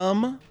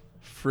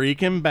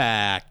Freaking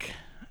back.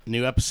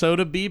 New episode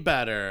of Be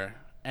Better.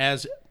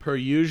 As per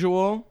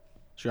usual,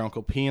 it's your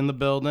Uncle P in the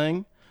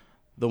building.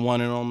 The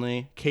one and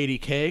only Katie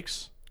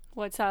Cakes.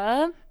 What's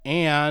up?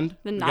 And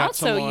the not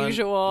so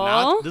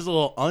usual. This is a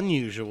little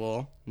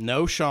unusual.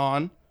 No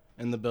Sean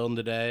in the building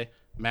today.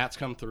 Matt's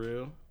come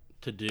through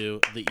to do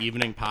the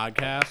evening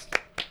podcast.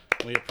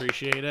 We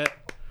appreciate it.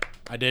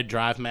 I did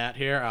drive Matt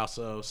here. I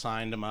also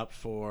signed him up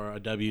for a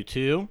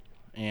W-2,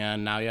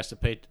 and now he has to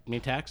pay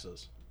me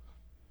taxes.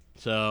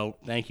 So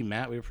thank you,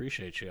 Matt. We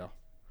appreciate you.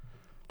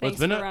 Thanks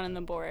for running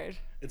the board.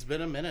 It's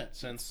been a minute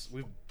since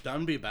we've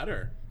done Be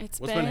Better. What's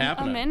been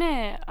happening? A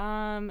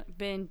minute.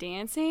 Been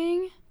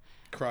dancing.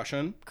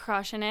 Crushing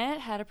it.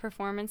 Had a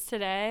performance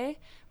today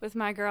with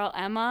my girl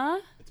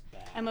Emma.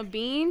 Emma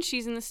Bean.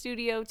 She's in the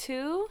studio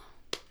too.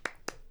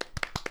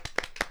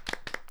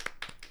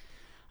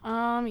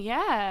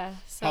 Yeah.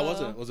 So how was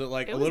it? Was it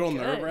like a little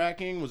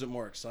nerve-wracking? Was it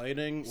more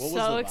exciting? What was the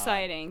vibe? So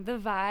exciting. The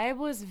vibe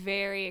was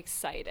very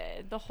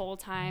excited the whole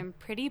time.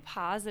 Pretty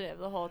positive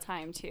the whole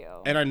time too.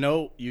 And I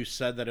know you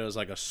said that it was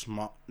like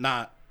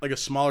not like a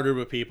smaller group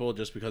of people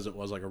just because it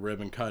was like a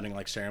ribbon cutting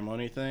like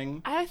ceremony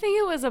thing. I think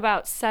it was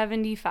about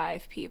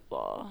 75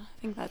 people.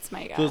 I think that's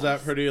my guess. So is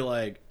that pretty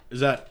is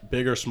that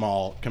big or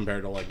small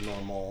compared to like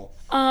normal?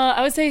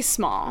 I would say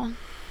small.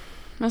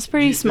 That's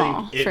pretty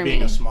small for me. It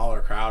being a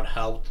smaller crowd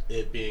helped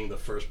it being the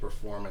first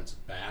performance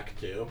back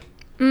too.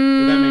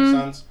 Does that make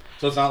sense?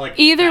 So it's not like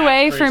either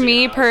way for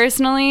me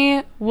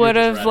personally would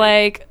have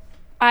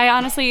I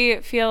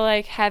honestly feel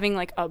like having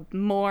like a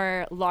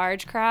more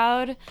large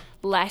crowd,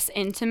 less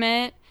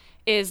intimate,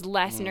 is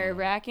less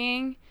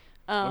nerve-wracking.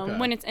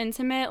 When it's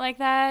intimate like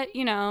that,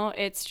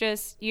 it's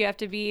just you have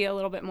to be a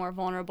little bit more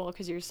vulnerable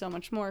because you're so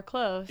much more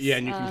close. Yeah,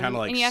 and you can kind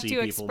of and you have see to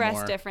people express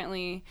more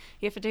differently.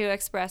 You have to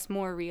express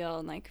more real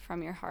and like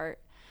from your heart.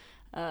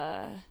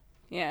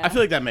 Yeah. I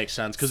feel like that makes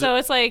sense so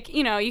it's like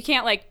you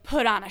can't like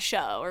put on a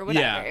show or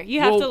whatever. Yeah.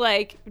 You have to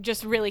like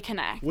just really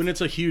connect. When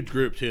it's a huge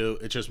group too,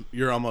 it's just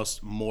you're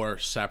almost more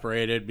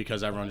separated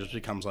because everyone just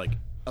becomes like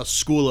a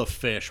school of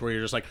fish where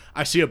you're just like,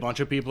 I see a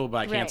bunch of people, but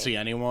I can't see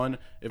anyone.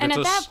 And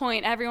at that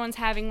point, everyone's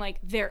having like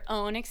their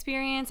own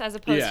experience as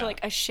opposed to like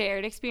a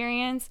shared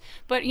experience.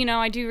 But,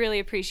 I do really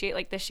appreciate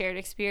like the shared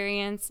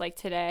experience like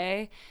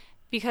today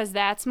because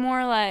that's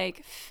more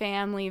like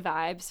family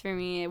vibes for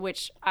me,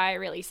 which I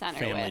really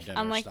center family with. Dinner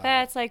I'm like, style.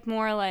 that's like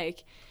more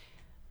like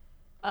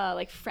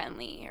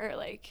friendly or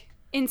like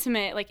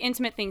intimate. Like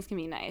intimate things can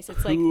be nice.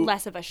 It's like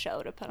less of a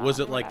show to put on.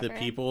 Was it like the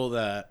people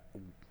that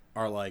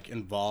are like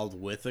involved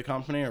with the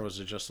company, or was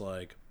it just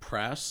like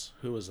press?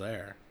 Who was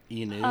there?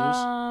 E-News?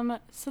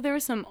 So there were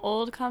some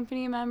old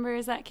company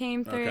members that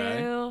came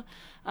through.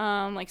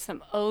 Okay. Like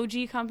some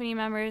OG company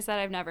members that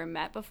I've never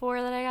met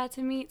before that I got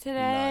to meet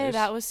today. Nice.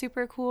 That was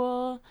super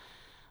cool.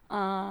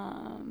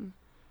 There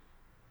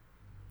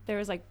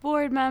was like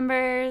board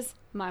members.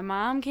 My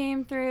mom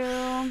came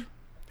through.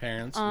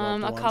 Parents,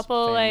 a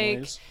couple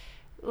families.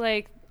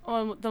 like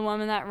the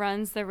woman that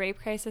runs the Rape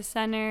Crisis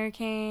Center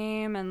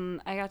came,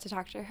 and I got to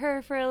talk to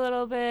her for a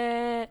little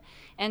bit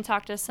and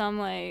talk to some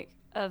like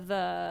of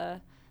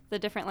the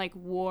different like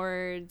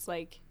wards,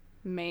 like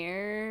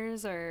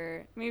mayors,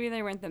 or maybe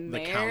they weren't the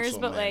mayors,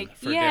 but like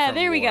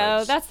there we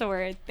go. That's the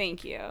word.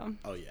 Thank you.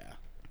 Oh yeah,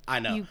 I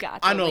know. You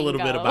got. I know a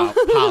little bit about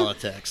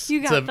politics.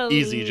 It's an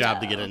easy job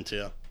to get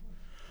into.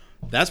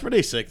 That's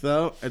pretty sick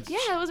though. It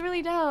was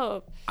really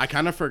dope. I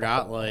kind of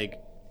forgot.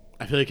 Like,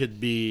 I feel like it'd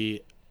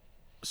be.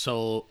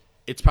 So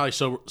it's probably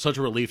such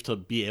a relief to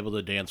be able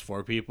to dance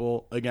for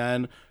people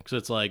again, because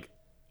it's like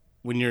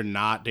when you're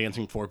not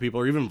dancing for people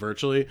or even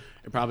virtually,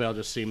 it probably all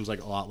just seems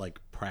like a lot like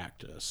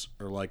practice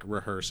or like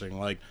rehearsing.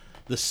 Like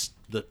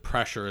the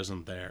pressure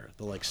isn't there,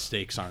 the like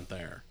stakes aren't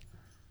there.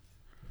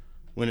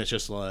 When it's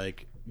just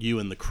like you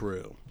and the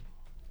crew,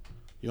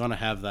 you want to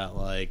have that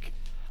like.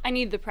 I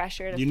need the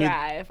pressure to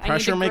thrive.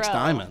 Pressure makes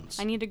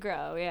diamonds. I need to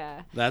grow,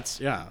 yeah.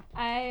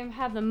 I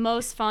have the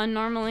most fun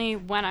normally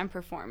when I'm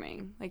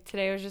performing. Like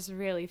today was just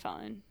really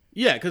fun.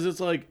 Yeah, because it's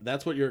like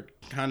that's what you're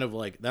kind of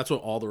like. That's what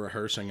all the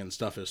rehearsing and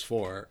stuff is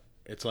for.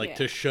 It's like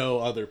to show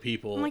other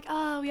people. I'm like,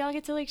 oh, we all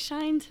get to like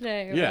shine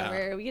today or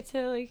whatever. We get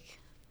to like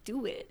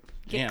do it.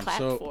 Get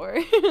clapped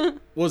for. What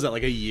was that,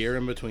 like a year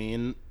in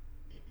between?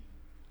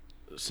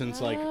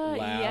 Since like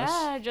last?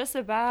 Yeah, just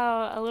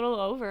about a little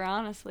over,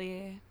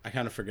 honestly. I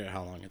kind of forget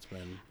how long it's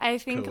been. I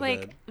think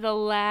like the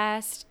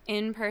last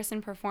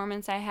in-person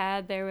performance I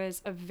had, there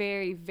was a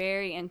very,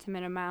 very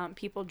intimate amount.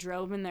 People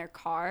drove in their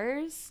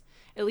cars,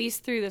 at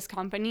least through this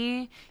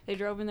company. They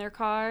drove in their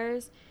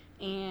cars,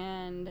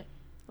 and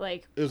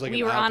like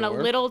we were on a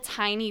little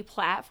tiny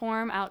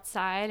platform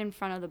outside in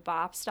front of the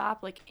Bop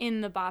Stop, like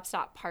in the Bop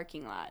Stop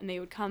parking lot. And they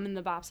would come in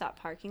the Bop Stop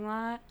parking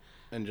lot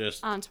and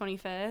just on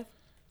 25th.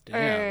 Damn.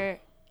 Or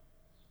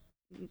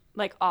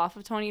like off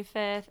of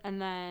 25th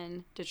and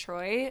then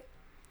Detroit,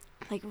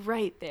 like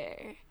right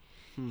there.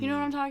 You know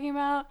what I'm talking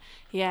about?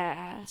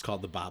 Yeah. It's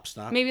called the Bop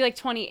Stop. Maybe like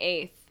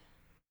 28th.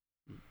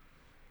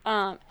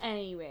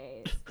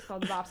 Anyways, it's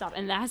called the Bop Stop,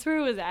 and that's where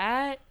it was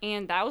at,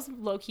 and that was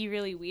low-key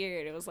really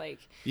weird. It was like,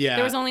 Yeah.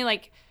 there was only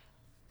like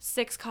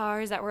 6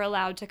 cars that were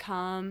allowed to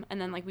come, and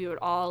then like we would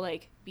all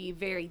like be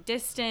very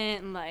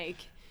distant and like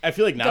I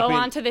feel like not go being,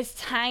 onto this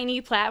tiny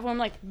platform,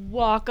 like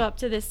walk up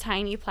to this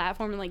tiny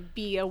platform and like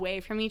be away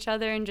from each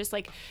other and just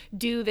like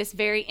do this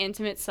very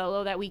intimate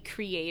solo that we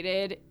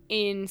created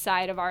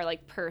inside of our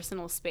like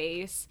personal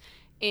space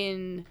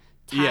in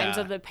times Yeah.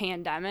 of the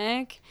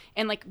pandemic,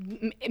 and like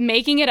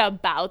making it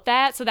about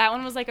that. So that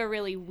one was like a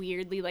really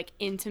weirdly like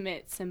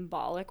intimate,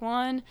 symbolic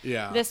one.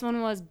 Yeah. This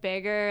one was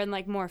bigger and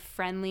like more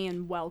friendly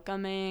and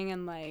welcoming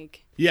and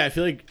like Yeah, I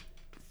feel like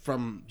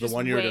from the Just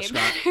one you were way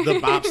describing, better. the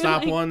Bop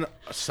Stop Like- one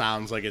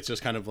sounds like it's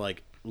just kind of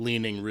like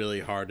leaning really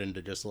hard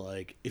into just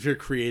like if you're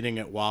creating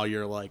it while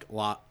you're like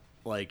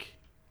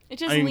it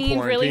just in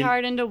leaned really quarantine.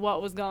 hard into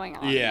what was going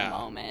on Yeah. in the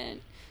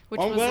moment,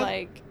 which I'm was glad-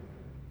 like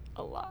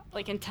a lot,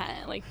 like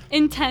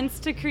intense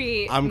to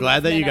create. I'm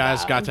glad that you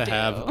guys got to do.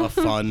 have a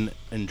fun,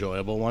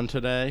 enjoyable one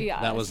today.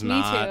 Yes, That was me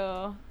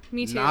not too.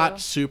 Me too. not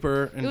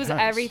super intense. It was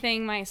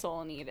everything my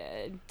soul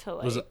needed to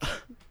like Was a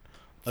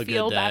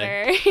feel good day.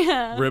 better.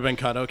 Yeah. Ribbon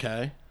cut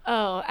okay?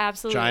 Oh,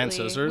 absolutely. Giant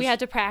scissors? We had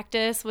to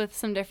practice with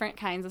some different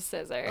kinds of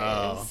scissors.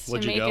 Oh,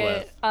 what'd to you make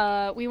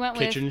go it. We went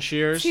Kitchen with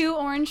shears? 2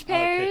 orange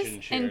pairs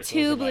kitchen shears. and Those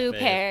 2 are my blue fave.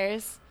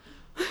 pairs.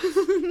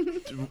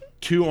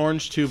 2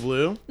 orange, 2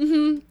 blue?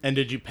 Mm-hmm. And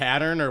did you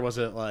pattern or was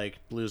it like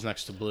blues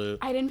next to blue?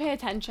 I didn't pay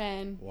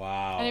attention.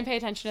 Wow. I didn't pay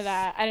attention to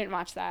that. I didn't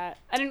watch that.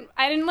 I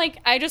didn't like,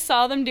 I just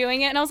saw them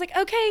doing it and I was like,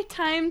 okay,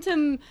 time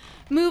to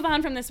move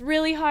on from this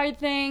really hard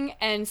thing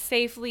and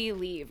safely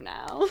leave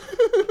now.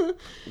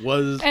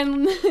 Was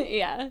And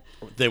yeah.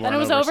 they Then weren't it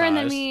was over and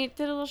then oversized? we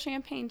did a little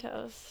champagne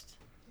toast.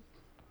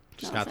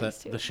 Just That got was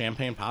nice, the too.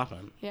 champagne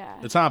popping. Yeah.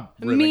 It's not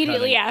ribbon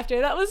Immediately cutting.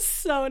 after. That was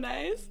so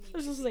nice. I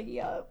was just like,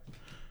 yup.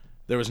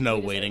 There was no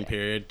deserve waiting it.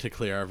 period to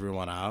clear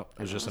everyone out.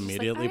 It was just I was just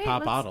like, immediately "All right, pop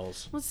let's-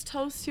 bottles. Let's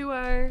toast to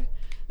our.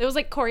 It was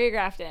like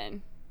choreographed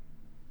in.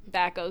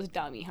 That goes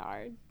dummy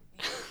hard.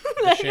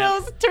 that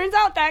champ- goes. Turns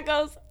out that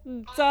goes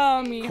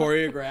dummy hard.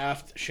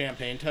 Choreographed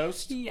champagne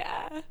toast?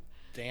 Yeah.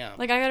 Damn.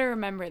 Like I gotta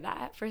remember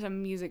that for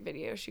some music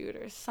video shoot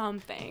or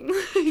something.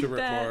 to like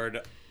that.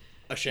 record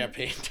a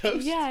champagne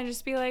toast? Yeah, and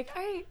just be like,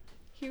 all right,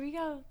 here we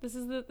go. This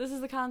is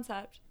the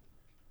concept.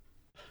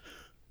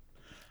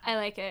 I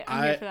like it.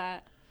 I'm here for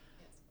that.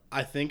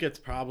 I think it's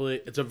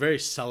a very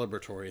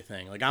celebratory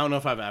thing. Like I don't know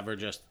if I've ever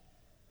just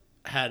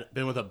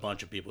been with a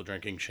bunch of people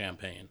drinking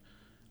champagne.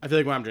 I feel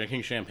like when I'm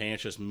drinking champagne,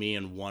 it's just me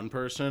and one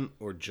person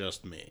or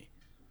just me.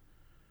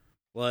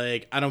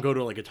 Like I don't go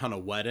to like a ton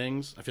of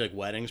weddings. I feel like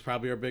weddings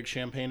probably are big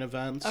champagne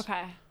events.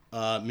 Okay.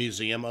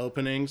 Museum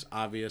openings,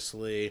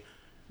 obviously.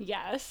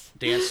 Yes.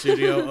 Dance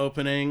studio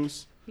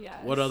openings. Yes.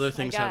 What other I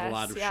things have a guess,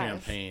 lot of yes.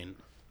 champagne?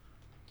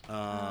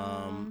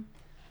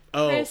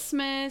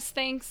 Christmas,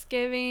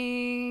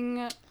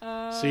 Thanksgiving.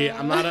 See,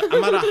 I'm not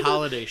a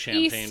holiday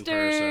champagne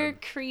Easter, person.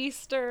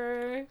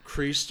 Creaster.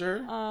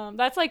 Creaster?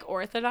 That's like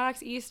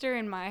Orthodox Easter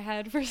in my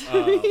head for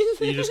some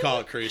reason. You just call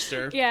it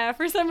Creaster? Yeah,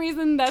 for some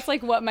reason that's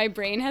like what my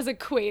brain has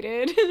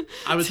equated.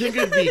 I would think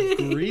it'd be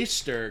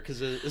Greaster,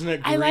 because isn't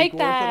it Greek I like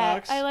that.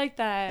 Orthodox? I like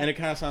that. And it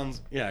kind of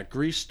sounds,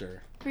 Greaster.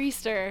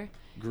 Creaster.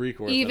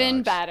 Greek Orthodox.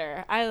 Even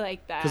better. I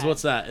like that. Because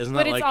what's that? Isn't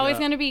But that it's like always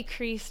going to be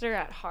Creaster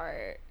at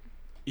heart.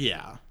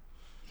 Yeah.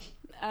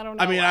 I don't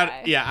know. I mean,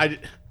 why.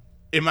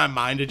 in my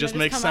mind, it just just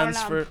makes come out sense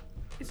and for...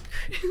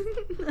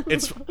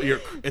 It's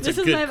this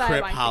a is good my vibe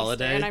crip on Easter,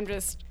 holiday. and I'm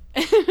just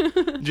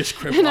just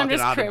crip and I'm walking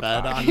just out of crip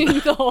bed walking on...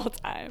 the whole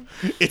time.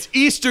 It's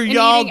Easter,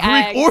 y'all! eating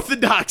Greek eggs.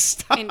 Orthodox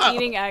style! And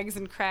eating eggs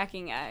and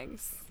cracking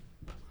eggs.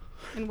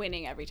 And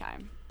winning every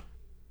time.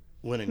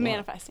 Winning what?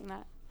 Manifesting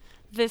that.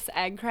 This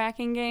egg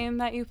cracking game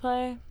that you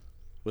play,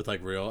 With,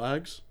 like, real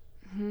eggs?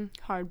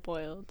 hard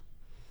boiled.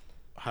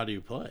 How do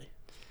you play?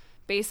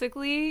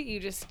 Basically, you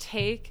just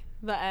take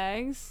the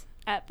eggs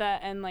at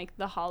like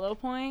the hollow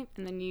point,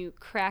 and then you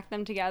crack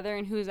them together,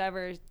 and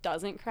whoever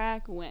doesn't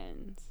crack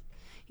wins.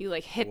 You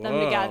like hit them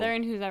Whoa. together,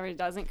 and whoever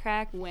doesn't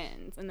crack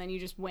wins, and then you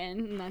just win,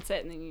 and that's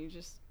it. And then you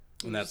just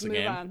And that's just the move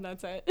game? on.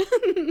 That's it.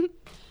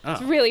 Oh.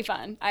 It's really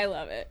fun. I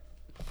love it.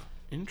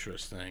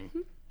 Interesting.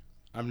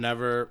 I've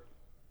never...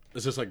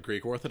 Is this, like,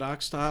 Greek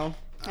Orthodox style?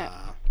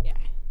 Yeah. Yeah.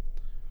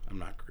 I'm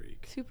not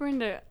Greek. Super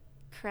into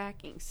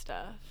cracking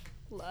stuff.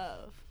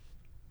 Love.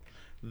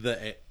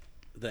 The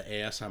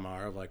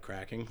ASMR of, like,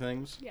 cracking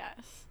things? Yes,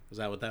 Is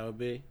that what that would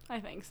be? I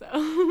think so.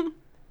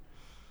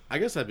 I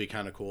guess that'd be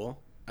kind of cool.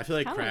 I feel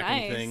like Kinda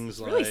cracking nice. things, It's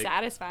like... really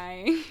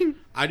satisfying.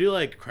 I do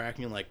like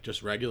cracking, like,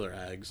 just regular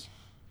eggs.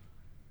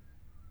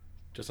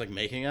 Just, like,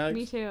 making eggs.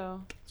 Me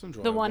too. It's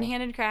enjoyable. The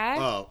one-handed crack.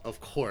 Oh, of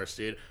course,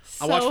 dude. I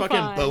So watch fucking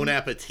fun. Bon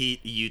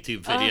Appetit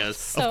YouTube videos.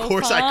 so of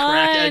course I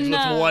crack eggs with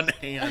fun. one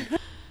hand.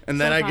 And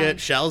then So I fun. get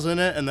shells in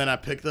it, and then I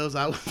pick those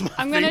out with my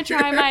I'm gonna finger.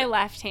 try my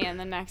left hand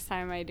the next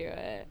time I do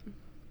it.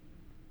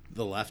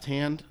 The left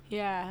hand?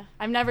 Yeah,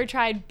 I've never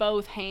tried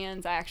both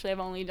hands. Actually, I've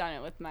only done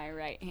it with my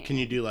right hand. Can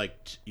you do,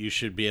 like, you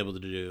should be able to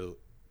do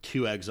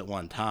 2 eggs at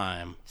one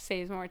time.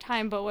 Saves more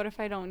time, but what if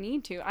I don't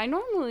need to? I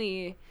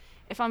normally,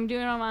 if I'm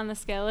doing them on the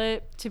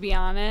skillet, to be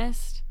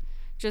honest,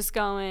 just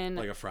going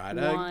Like a fried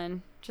one.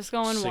 egg? Just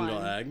going Single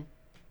one. egg?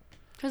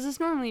 Because it's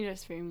normally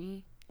just for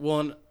me. Well,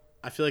 and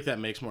I feel like that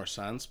makes more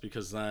sense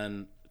because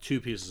then 2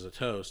 pieces of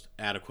toast,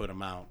 adequate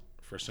amount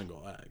for a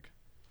single egg.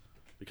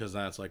 Because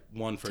then it's like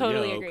 1 for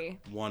Totally yolk, agree.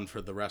 1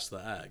 for the rest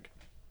of the egg.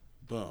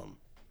 Boom.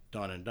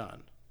 Done and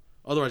done.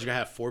 Otherwise, you're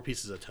going to have 4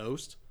 pieces of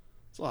toast.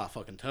 It's a lot of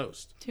fucking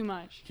toast. Too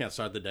much. You can't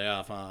start the day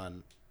off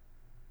on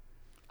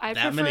I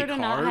that prefer many to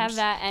not have carbs?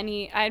 that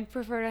any. I'd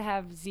prefer to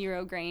have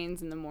 0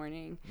 grains in the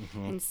morning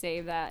Mm-hmm. and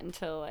save that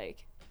until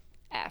like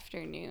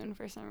afternoon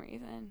for some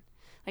reason.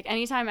 Like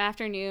anytime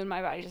afternoon,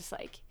 my body's just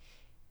like,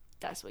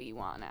 that's what you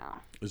want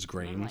now. is And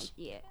I'm like, grains.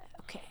 yeah,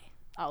 okay,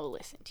 I'll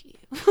listen to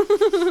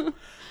you.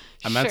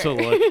 I meant to Sure.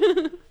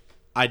 look.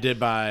 I did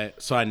buy,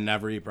 so I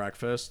never eat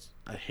breakfast.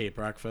 I hate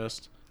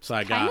breakfast. So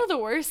I Kind got, of the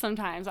worst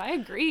sometimes. I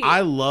agree.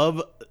 I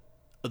love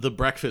the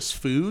breakfast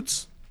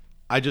foods.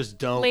 I just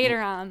don't. Later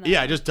on, though.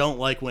 Yeah, I just don't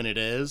like when it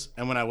is.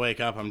 And when I wake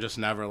up, I'm just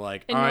never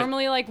like, And all right,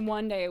 normally like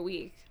 1 day a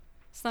week.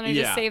 So then I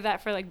Yeah. just save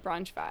that for like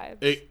brunch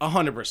vibes.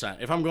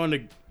 100%. If I'm going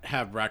to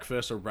have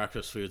breakfast or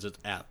breakfast foods, it's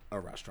at a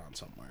restaurant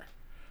somewhere.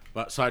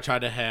 But so I tried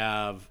to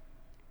have,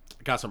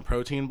 got some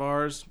protein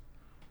bars.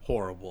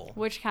 Horrible.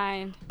 Which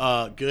kind?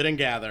 Good and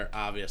Gather,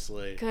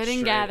 obviously. Good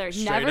and Gather.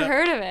 Straight Never up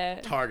heard of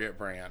it. Target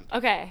brand.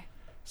 Okay.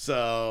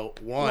 So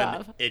one,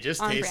 Love. it just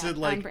On tasted brand,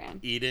 on like brand.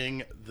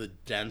 eating the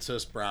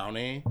densest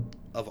brownie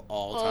of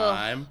all Ugh.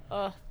 time.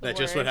 Ugh, the That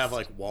just would have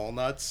worst. like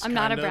walnuts. I'm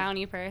not a kind of.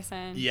 brownie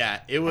person.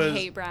 Yeah, it I was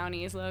hate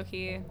brownies, low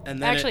key.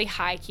 And then Actually,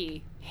 high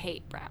key,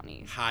 hate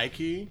brownies. high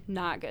key.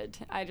 Not good.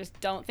 I just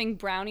don't think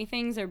brownie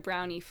things or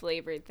brownie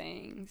flavored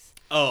things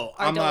Oh,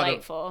 are I'm not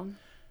delightful.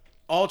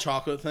 all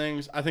chocolate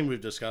things. I think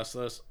we've discussed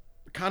this.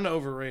 Kind of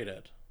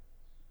overrated.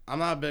 I'm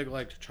not big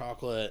like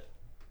chocolate,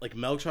 like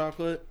milk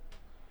chocolate.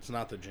 It's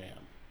not the jam.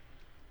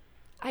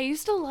 I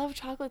used to love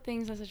chocolate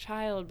things as a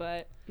child,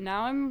 but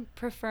now I'm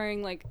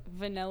preferring like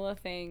vanilla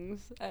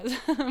things as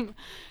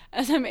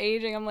I'm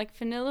aging. I'm like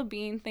vanilla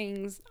bean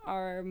things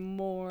are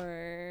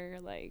more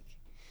like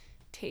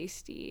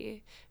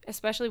tasty,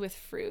 especially with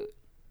fruit.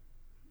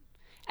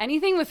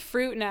 Anything with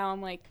fruit now,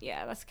 I'm like,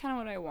 yeah, that's kind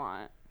of what I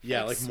want. for,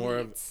 Yeah, like more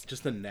of sweets.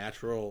 just the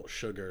natural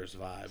sugars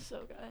vibe.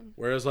 So good.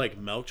 Whereas like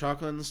milk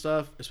chocolate and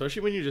stuff,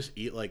 especially when you just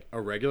eat like a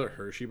regular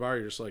Hershey bar,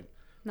 you're just like,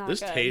 Not this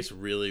good. tastes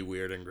really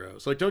weird and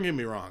gross. Like, don't get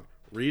me wrong,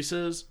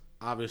 Reese's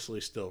obviously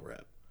still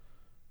rip.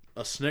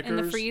 A Snickers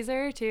In the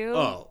freezer too.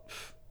 Oh,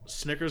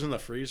 Snickers in the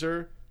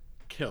freezer,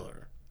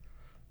 killer.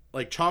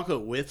 Like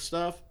chocolate with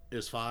stuff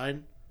is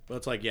fine, but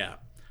it's like yeah,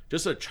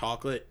 just a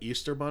chocolate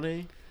Easter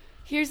bunny.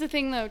 Here's the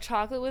thing though,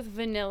 chocolate with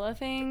vanilla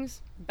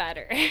things,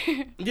 better.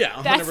 Yeah,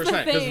 100%. That's the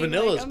Because thing.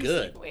 vanilla's Like, I'm just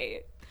good. like,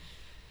 wait.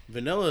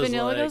 Vanilla's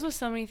Vanilla like goes with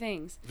so many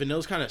things.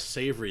 vanilla's kind of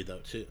savory though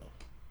too.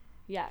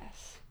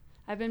 Yes.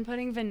 I've been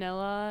putting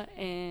vanilla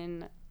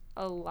in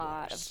a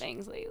lot of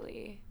things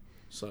lately.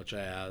 Such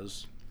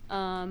as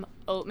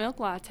Oat milk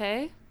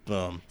latte.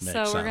 boom. Makes So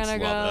we're sense.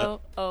 gonna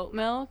Love go oat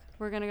milk.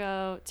 We're gonna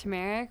go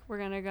turmeric. We're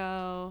gonna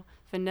go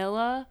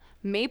vanilla,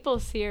 maple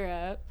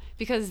syrup,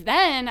 because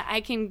then I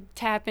can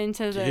tap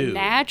into the Dude.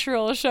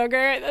 natural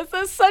sugar. This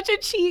is such a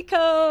cheat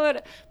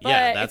code, but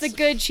Yeah, it's a that's-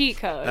 good cheat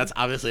code. That's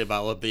obviously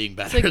about what being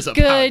better it's is a about,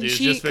 good dude.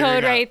 cheat Just figuring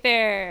code out- right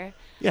there.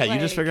 Yeah, you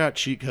just Like- figure out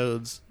cheat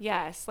codes.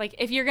 Yes, like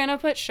if you're gonna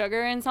put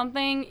sugar in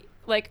something,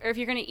 like, or if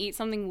you're gonna eat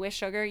something with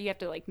sugar, you have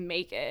to like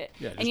make it,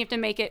 Yeah, and just- you have to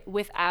make it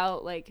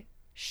without like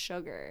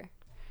sugar.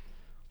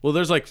 Well,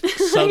 there's like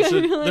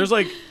there's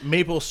like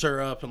maple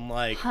syrup and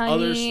like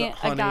other Honey, stuff.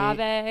 Honey.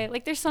 agave,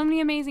 like there's so many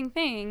amazing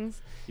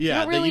things. Yeah,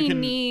 you don't that you really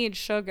can- need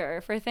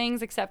sugar for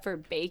things except for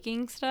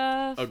baking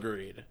stuff.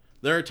 Agreed.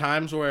 There are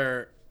times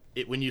where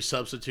when you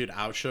substitute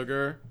out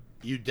sugar,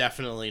 you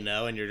definitely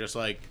know, and you're just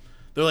like,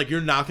 they're like, you're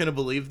not gonna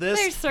believe this.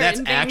 There's certain That's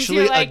things actually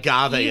you're like,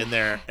 agave you- in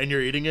there, and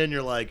you're eating it, and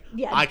you're like,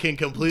 Yeah, I can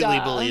completely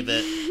duh. believe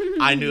it.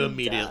 I knew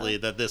immediately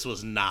that this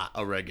was not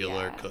a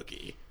regular Yeah.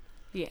 cookie.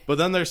 Yeah. But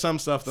then there's some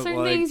stuff that Certain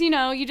like, things,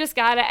 you just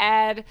gotta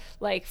add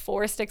like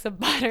 4 sticks of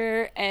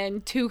butter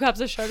and 2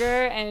 cups of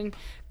sugar and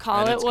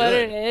call And it it's what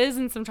good. it is,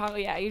 and some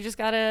chocolate. Yeah, you just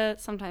gotta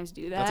sometimes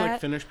do that. that's like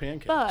finished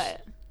pancakes.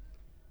 But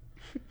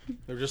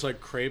They're just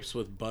like crepes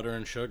with butter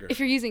and sugar. if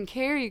you're using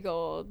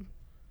Kerrygold,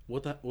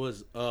 What that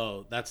was?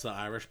 Oh, that's the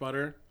Irish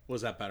butter.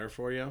 Was that better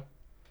for you?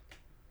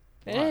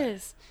 it Why?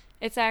 is.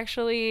 It's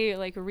actually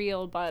like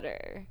real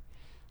butter.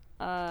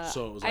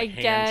 So it was I like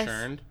guess- hand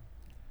churned.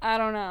 I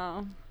don't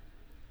know.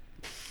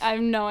 I have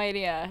no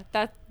idea.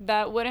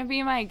 That wouldn't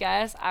be my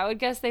guess. I would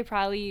guess they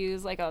probably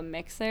use like a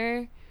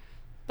mixer,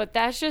 but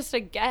that's just a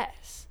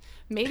guess.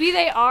 Maybe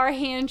they are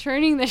hand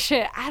churning the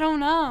shit. I don't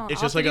know. It's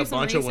I'll just have like to a do some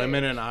bunch of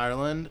women research. in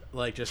Ireland,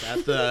 like just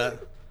at the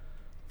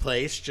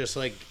place, just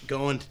like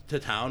going to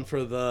town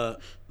for the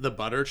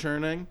butter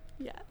churning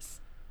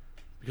Yes.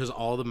 because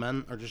all the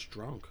men are just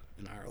drunk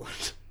in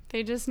Ireland.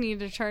 They just need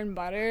to churn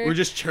butter. We're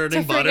just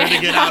churning butter to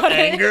forget get out about it.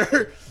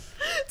 anger.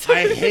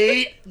 I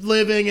hate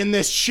living in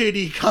this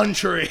shitty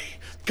country.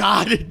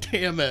 God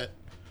damn it.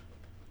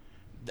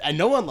 And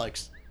no one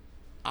likes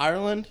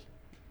Ireland,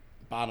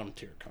 bottom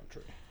tier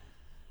country.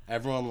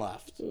 Everyone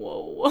left.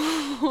 Whoa.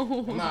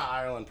 I'm not an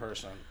Ireland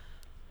person.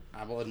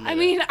 I will admit I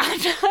mean, I'm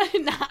not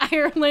an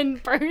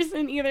Ireland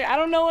person either. I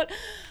don't know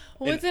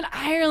what's an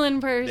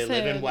Ireland person.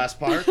 They live in West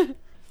Park.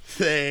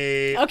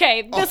 They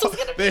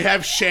They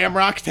have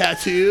shamrock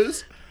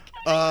tattoos.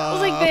 I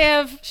was like, they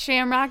have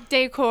shamrock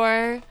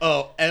decor.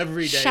 Oh,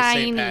 every day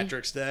Shiny. St.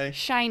 Patrick's Day.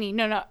 Shiny.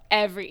 No.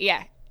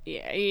 Yeah.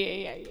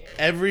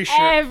 Every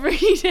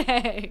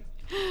day.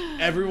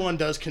 Everyone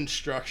does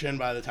construction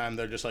by the time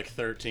they're just like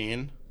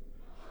 13.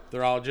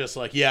 They're all just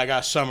like, yeah, I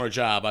got a summer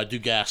job. I do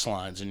gas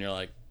lines. And you're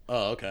like,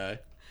 oh, okay.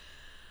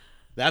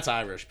 That's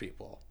Irish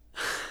people.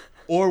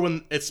 Or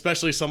when,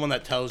 especially someone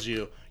that tells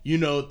you,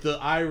 the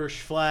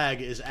Irish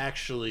flag is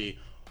actually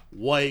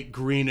white,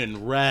 green,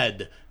 and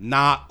red,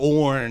 not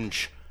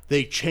orange.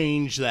 They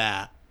change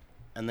that.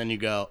 And then you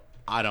go,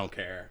 I don't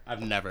care.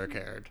 I've never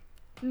cared.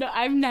 No,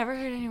 I've never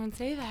heard anyone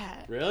say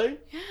that. Really?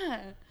 Yeah.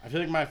 I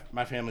feel like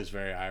my family's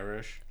very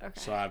Irish. Okay.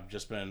 So I've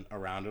just been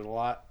around it a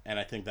lot. And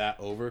I think that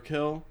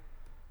overkill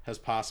has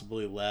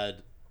possibly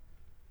led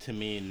to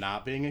me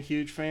not being a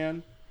huge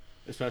fan,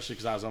 especially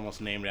because I was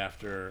almost named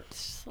after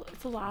It's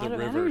a lot the of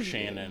River energy.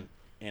 Shannon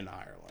in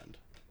Ireland.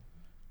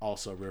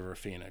 Also River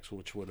Phoenix,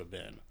 which would have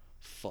been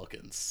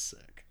fucking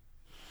sick.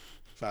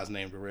 If I was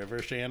named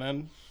River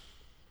Shannon,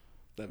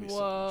 that'd be so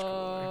much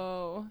cooler.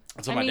 Whoa.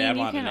 That's what my dad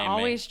wanted to name me. You can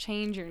always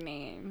change your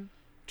name.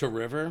 To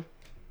River?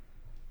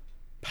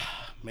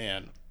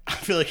 Man, I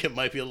feel like it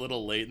might be a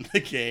little late in the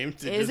game.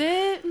 Is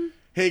it?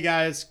 Hey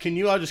guys, can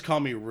you all just call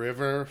me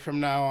River from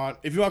now on?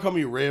 If you want to call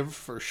me Riv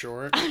for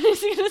short. I'm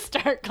just going to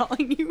start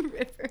calling you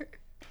River.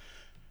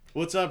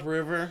 What's up,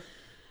 River?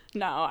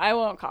 No, I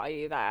won't call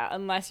you that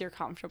unless you're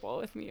comfortable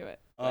with me doing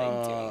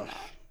that.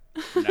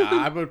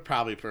 Nah, I would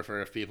probably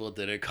prefer if people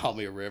didn't call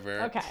me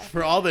River. Okay.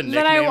 For all the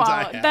nicknames Then I won't.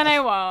 have. Then I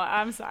won't.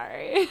 I'm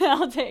sorry.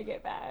 I'll take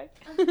it back.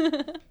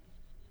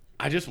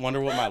 I just wonder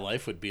what my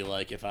life would be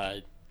like if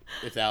that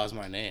was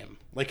my name.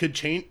 Like, could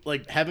change,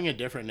 like, having a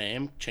different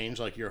name change,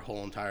 like, your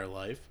whole entire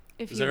life?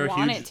 If you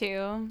want it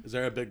to. Is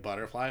there a big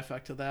butterfly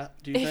effect to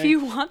that, do you think? If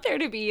you want there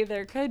to be,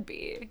 there could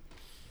be.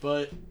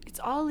 But it's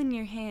all in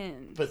your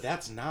hands. But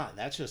that's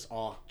just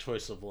all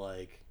choice of,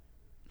 like,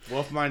 what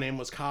if my name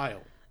was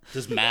Kyle?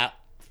 Does Matt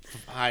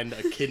find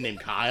a kid named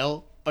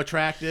Kyle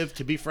attractive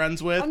to be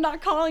friends with? I'm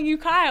not calling you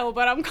Kyle,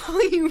 but I'm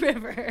calling you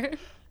River.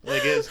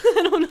 Like, I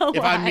don't know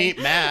if why. I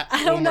meet Matt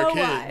I don't when we're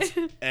know kids,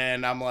 why.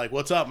 and I'm like,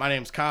 "What's up? My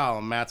name's Kyle,"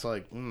 and Matt's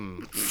like,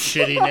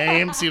 "Shitty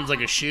name. Seems like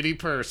a shitty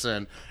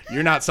person.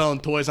 You're not selling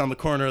toys on the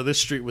corner of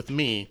this street with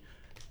me,"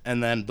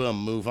 and then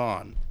boom, move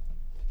on.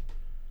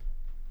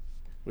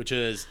 Which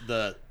is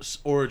the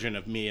origin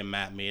of me and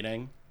Matt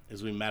meeting.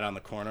 Is we met on the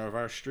corner of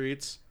our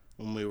streets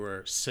when we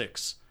were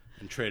 6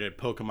 and traded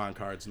Pokemon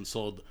cards and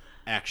sold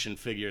action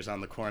figures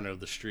on the corner of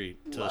the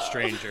street to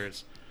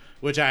strangers.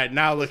 Which I,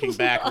 now looking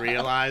back,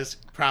 realize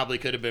probably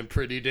could have been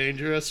pretty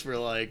dangerous for,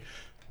 like,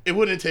 it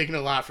wouldn't have taken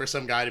a lot for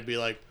some guy to be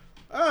like,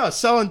 oh,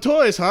 selling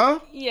toys, huh?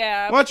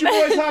 Yeah. Why don't you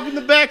boys hop in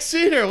the back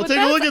seat here? We'll take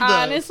a look at those.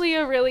 That's honestly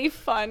a really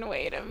fun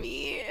way to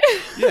meet.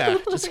 Yeah,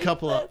 just a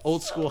couple of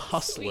old school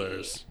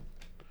hustlers.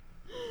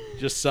 Sweet.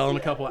 Just selling a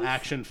couple of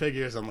action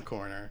figures on the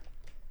corner.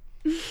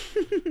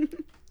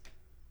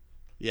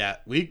 Yeah,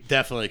 we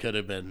definitely could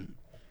have been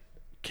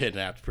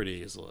kidnapped pretty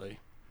easily.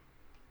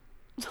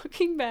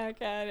 Looking back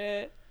at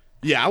it.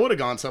 Yeah, I would have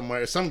gone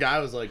somewhere. Some guy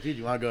was like, dude,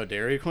 you want to go to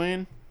Dairy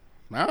Queen?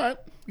 All right.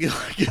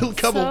 Get a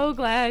couple, so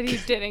glad you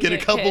didn't get a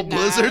couple kidnapped.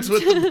 blizzards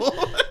with the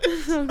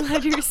boys. I'm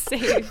glad you're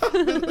safe.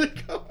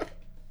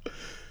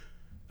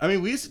 I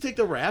mean, we used to take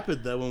the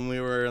Rapid, though, when we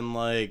were in,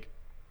 like,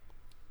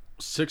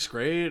 6th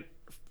grade,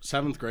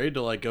 7th grade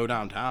to, like, go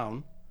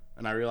downtown.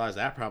 And I realized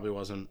that probably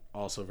wasn't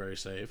also very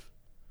safe.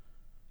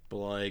 But,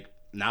 like,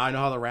 now I know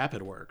how the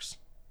Rapid works.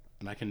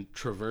 And I can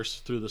traverse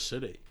through the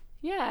city.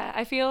 Yeah,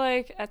 I feel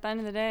like at the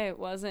end of the day, it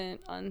wasn't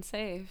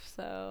unsafe,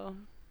 so.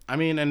 I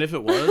mean, and if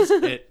it was,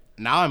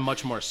 now I'm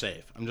much more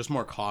safe. I'm just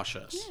more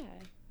cautious. Yeah.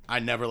 I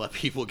never let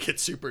people get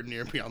super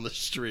near me on the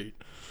street.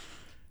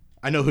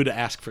 I know who to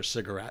ask for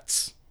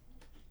cigarettes.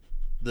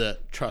 The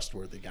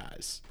trustworthy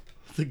guys.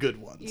 The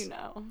good ones. You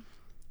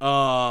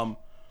know.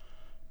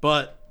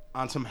 But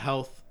on some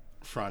health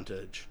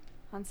frontage.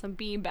 On some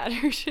be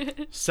better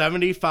shit.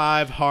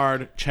 75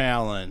 hard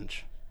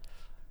challenge.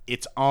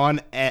 It's on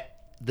at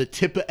the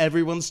tip of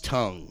everyone's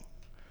tongue.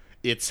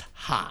 It's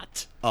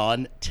hot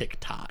on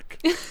TikTok.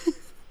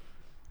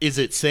 Is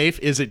it safe?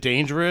 Is it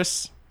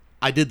dangerous?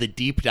 I did the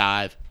deep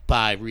dive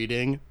by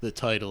reading the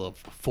title of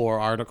 4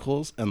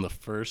 articles and the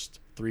first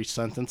 3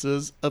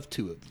 sentences of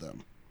 2 of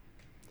them.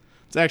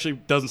 It actually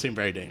doesn't seem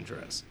very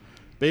dangerous.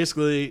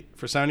 Basically,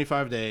 for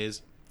 75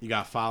 days, you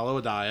got to follow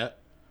a diet.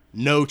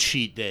 No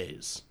cheat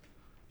days.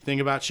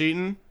 Think about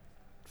cheating?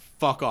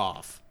 Fuck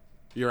off.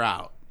 You're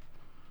out.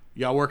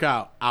 You gotta work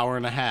out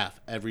 1.5 hours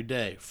every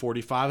day.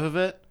 45 of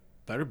it,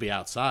 better be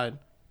outside.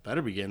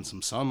 Better be getting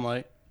some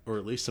sunlight, or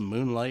at least some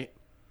moonlight.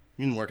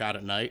 You can work out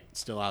at night,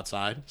 still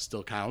outside,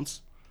 still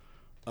counts.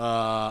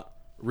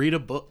 Read a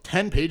book,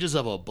 10 pages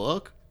of a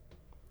book,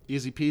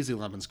 easy peasy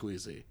lemon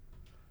squeezy.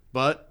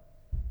 But,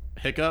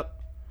 hiccup,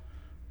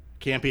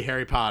 Can't be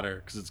Harry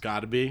Potter because it's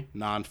got to be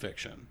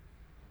nonfiction.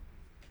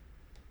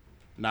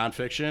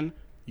 Nonfiction,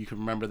 you can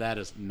remember that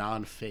as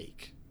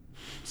non-fake.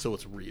 So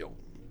it's real.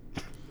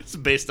 It's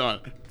based on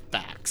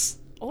facts.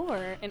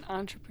 Or an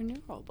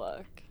entrepreneurial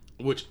book.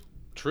 Which,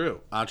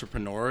 true.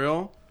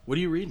 Entrepreneurial. What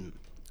are you reading?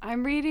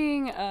 I'm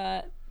reading,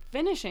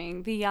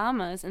 finishing the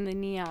Yamas and the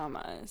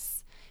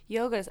Niyamas.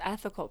 Yoga's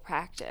ethical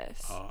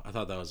practice. Oh, I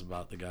thought that was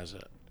about the guys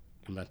that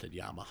invented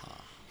Yamaha.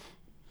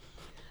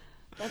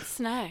 That's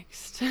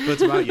next. But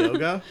it's about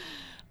yoga?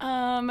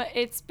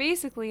 It's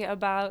basically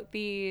about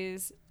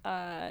these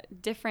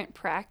different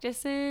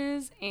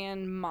practices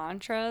and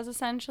mantras,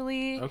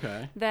 essentially.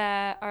 Okay.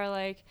 That are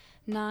like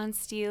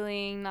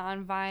non-stealing,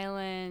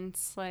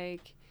 non-violence,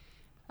 like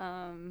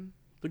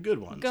The good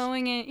ones.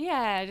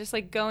 just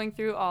like going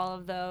through all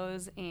of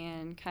those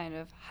and kind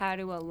of how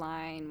to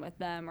align with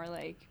them, or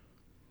like.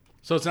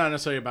 So it's not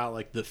necessarily about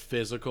like the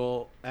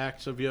physical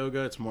acts of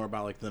yoga. It's more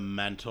about like the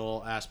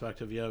mental aspect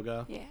of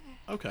yoga. Yeah.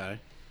 Okay.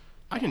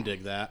 I can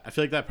dig that. I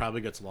feel like that probably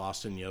gets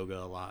lost in yoga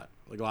a lot.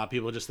 Like a lot of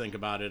people just think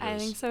about it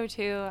as... I think so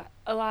too.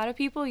 A lot of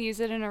people use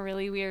it in a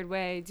really weird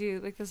way.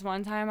 Dude, like this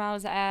one time I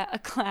was at a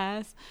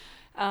class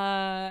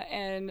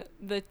and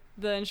the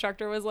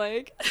instructor was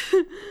like,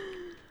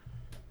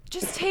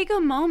 just take a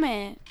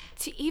moment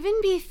to even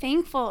be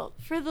thankful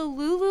for the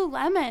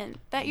Lululemon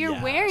that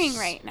you're wearing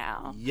right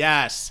now.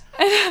 Yes.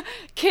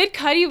 Kid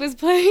Cudi was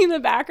playing in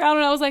the background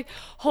and I was like,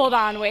 hold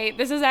on, wait,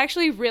 this is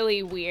actually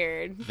really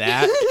weird.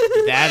 That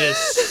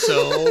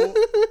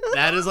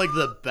is like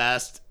the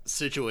best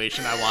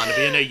situation I want to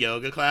be in a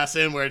yoga class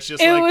in, where it's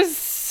just it like... was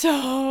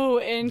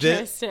so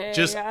interesting.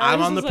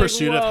 I'm on the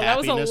pursuit of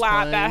happiness. That was a lot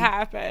playing. that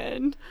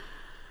happened.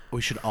 We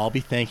should all be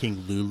thanking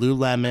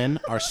Lululemon,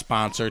 our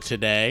sponsor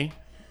today,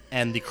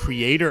 and the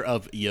creator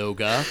of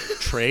yoga,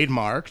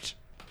 trademarked.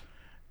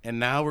 And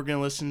now we're going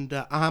to listen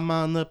to I'm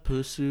on the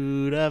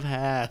pursuit of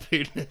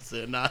happiness.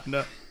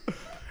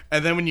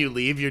 And then when you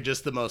leave, you're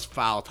just the most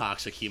foul,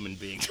 toxic human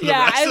being to the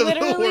rest I of the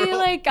literally world.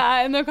 like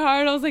got in the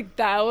car and I was like,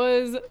 that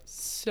was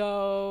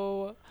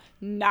so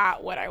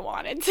not what I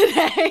wanted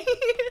today.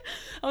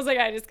 I was like,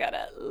 I just got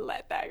to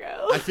let that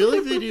go. I feel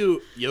like they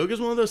do... Yoga's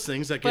one of those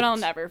things that But I'll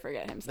never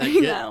forget him that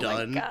saying get that. Oh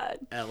done my God.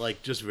 at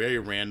like just very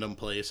random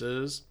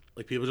places.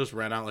 Like people just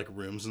rent out like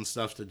rooms and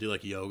stuff to do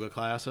like yoga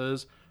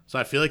classes. So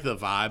I feel like the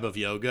vibe of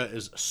yoga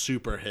is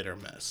super hit or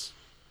miss.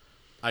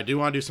 I do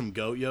want to do some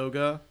goat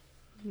yoga.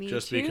 Me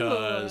just too.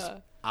 because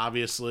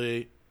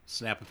obviously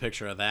snap a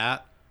picture of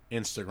that.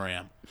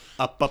 Instagram.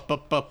 Up.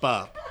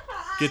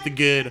 Get the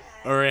good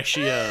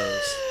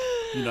ratios.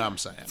 You know what I'm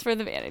saying. It's for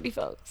the vanity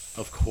folks.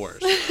 Of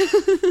course.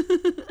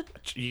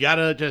 You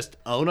gotta just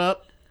own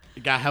up.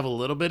 You gotta have a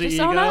little bit Just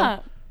of ego. own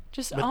up.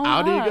 Just own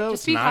Without up. ego,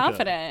 Just it's be not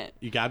confident.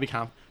 good. You gotta be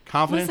confident.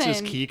 Confidence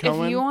Listen, is key,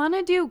 Cohen. if you want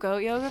to do goat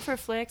yoga for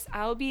flicks,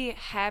 I'll be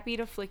happy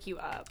to flick you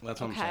up.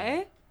 That's what I'm okay?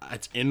 saying.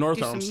 It's in North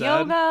Do some Homestead.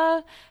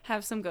 yoga,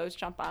 have some goats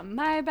jump on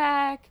my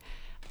back.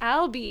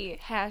 I'll be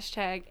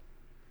hashtag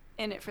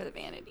in it for the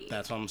vanity.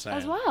 That's what I'm saying.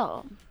 as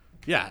well.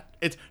 Yeah,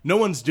 it's no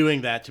one's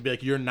doing that to be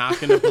like, you're not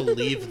gonna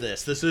believe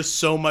this. This is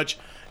so much.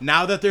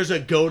 Now that there's a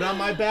goat on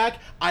my back,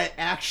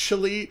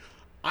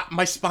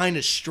 my spine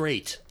is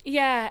straight.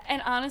 Yeah,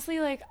 and honestly,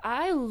 like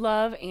I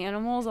love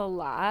animals a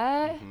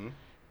lot. Mm-hmm.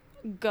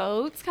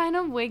 Goats kind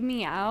of wig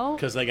me out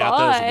 'Cause they got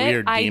those but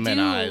weird I demon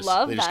do eyes.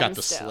 Love They just them got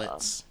the still.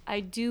 slits.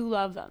 I do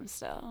love them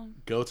still.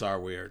 Goats are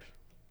weird.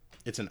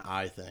 It's an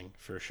eye thing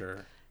for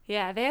sure.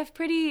 Yeah, they have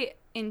pretty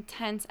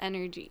intense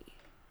energy.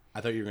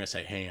 I thought you were gonna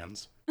say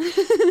hands.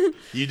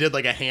 You did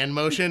like a hand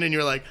motion, and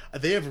you're like,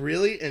 they have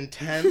really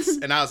intense.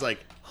 And I was like,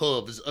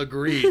 hooves.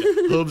 Agreed.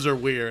 Hooves are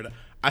weird.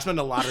 I spend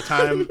a lot of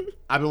time.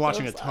 I've been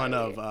watching a ton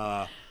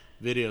of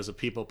videos of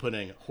people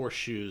putting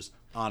horseshoes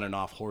on and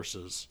off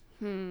horses.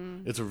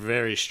 It's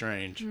very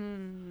strange.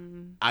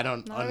 I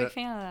don't. Not a big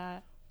fan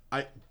of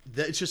that.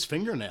 It's just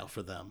fingernail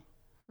for them.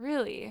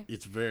 Really?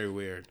 It's very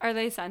weird. Are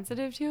they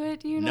sensitive to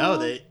it? Do you know?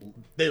 No,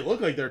 they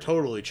look like they're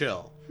totally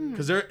chill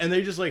because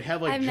they just like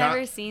have like I've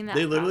never seen that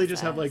They literally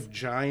just have process. like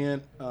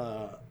giant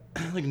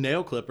like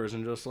nail clippers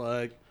and just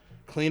like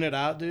clean it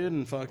out, dude,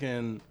 and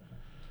fucking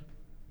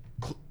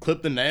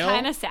clip the nail.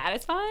 Kind of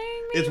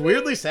satisfying. Maybe? It's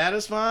weirdly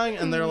satisfying,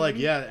 and they're like,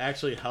 yeah, it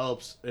actually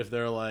helps if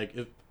they're like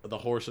if the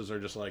horses are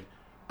just like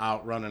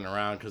out running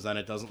around because then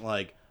it doesn't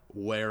like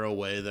wear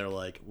away their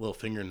like little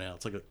fingernail.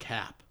 It's like a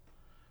cap.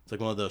 It's like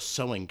one of those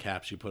sewing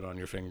caps you put on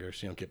your fingers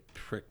so you don't get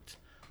pricked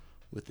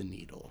with the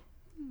needle.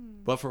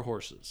 But for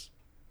horses.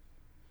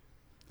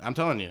 I'm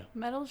telling you.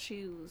 Metal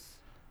shoes.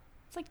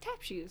 It's like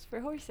tap shoes for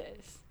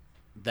horses.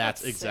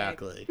 That's That's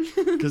exactly.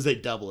 Because they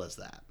double as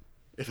that.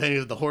 If any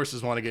of the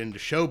horses want to get into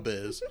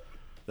showbiz,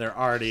 they're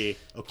already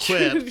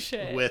equipped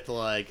shit. with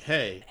like,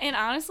 hey. And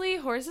honestly,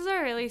 horses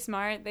are really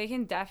smart. They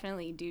can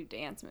definitely do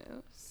dance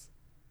moves.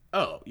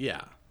 Oh,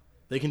 yeah.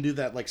 They can do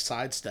that like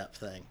sidestep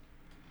thing.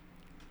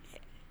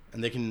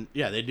 And they can,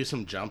 they do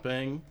some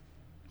jumping.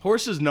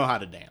 Horses know how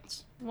to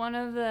dance.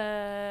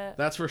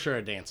 That's for sure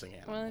a dancing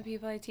animal. One of the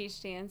people I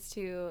teach dance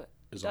to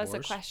Is a does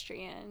horse?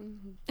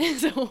 equestrian.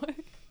 Is a horse.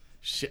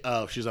 She's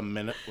a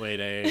minute.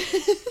 Wait,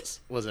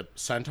 was it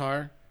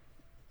centaur?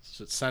 Is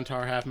it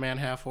centaur, half man,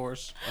 half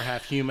horse, or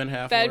half human,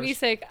 half That'd horse? be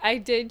sick. I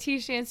did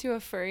teach dance to a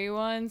furry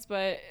once,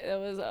 but it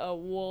was a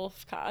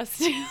wolf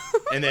costume.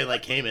 And they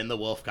like came in the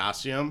wolf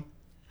costume.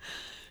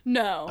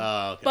 No.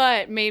 Oh, okay.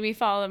 But made me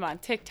follow them on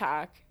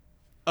TikTok.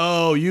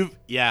 Oh, you'd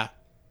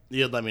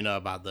let me know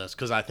about this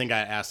because I think I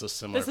asked a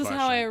similar This is question.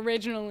 how I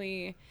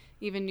originally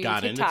even knew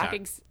Got into TikTok,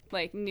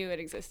 tech. knew it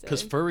existed.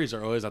 Because furries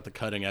are always at the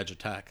cutting edge of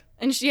tech.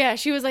 And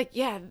she was like,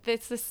 yeah,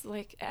 it's this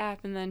like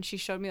app. And then she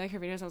showed me like her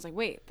videos. And I was like,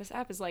 wait, this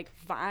app is like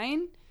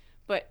Vine,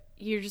 but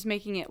you're just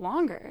making it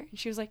longer. And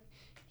she was like,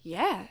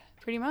 yeah,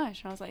 pretty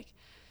much. And I was like,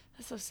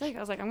 that's so sick. I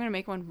was like, I'm going to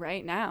make one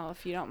right now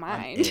if you don't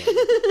mind.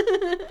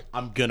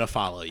 I'm going to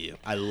follow you.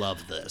 I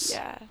love this.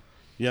 Yeah.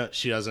 Yeah,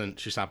 she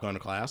stopped going to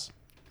class?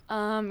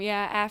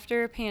 Yeah,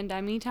 after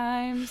pandemic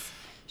times,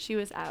 she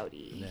was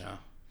outie. Yeah.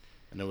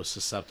 And it was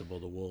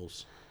susceptible to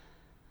wolves.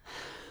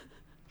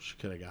 She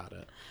could have got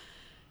it.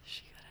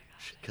 She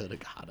could have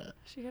got it.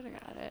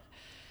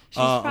 She's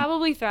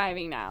probably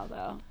thriving now,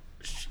 though.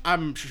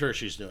 I'm sure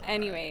she's doing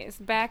Anyways,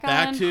 back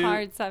on to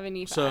hard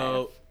 75.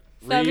 So,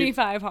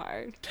 75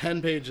 hard.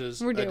 10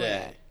 pages We're a doing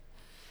day.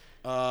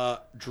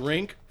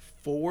 Drink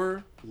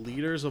 4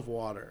 liters of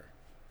water.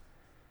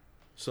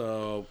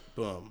 So,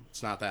 boom.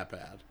 It's not that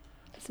bad.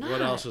 It's not.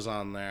 What else is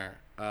on there?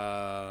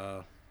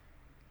 I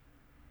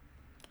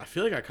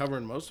feel like I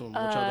covered most of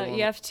them. Which other one?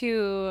 You have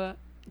to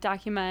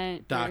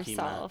document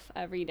yourself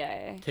every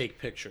day. Take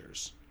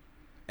pictures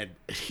and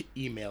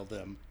email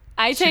them.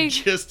 I take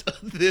to just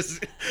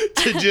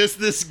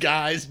this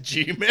guy's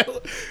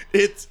Gmail.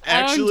 It's actually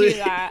I don't do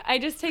that. I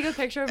just take a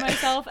picture of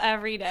myself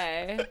every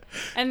day,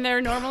 and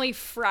they're normally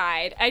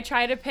fried. I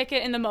try to pick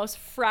it in the most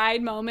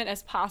fried moment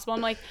as possible.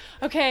 I'm like,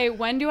 okay,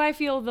 when do I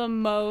feel the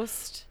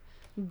most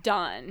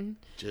done?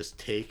 Just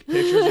take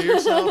pictures of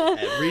yourself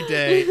every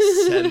day.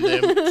 Send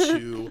them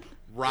to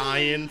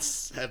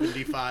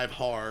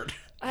Ryan75hard.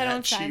 I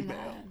don't send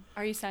them.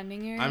 Are you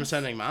sending yours? I'm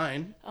sending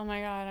mine. Oh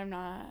my god, I'm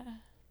not.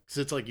 Cause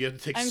it's like you have to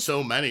take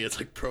so many. It's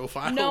like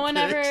profile. No one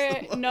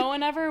pics. no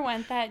one ever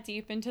went that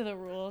deep into the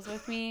rules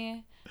with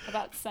me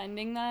about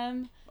sending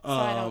them, so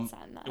I don't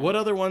send them. What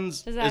other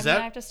ones? Does that mean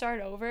I have to start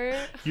over?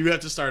 You have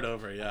to start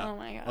over, yeah. Oh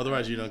my god.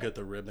 Otherwise, you don't get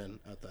the ribbon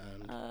at the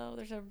end. Oh,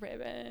 there's a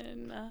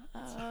ribbon.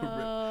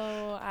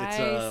 Oh,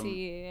 I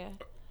see.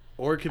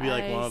 Or it could be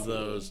like one of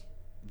those,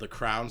 the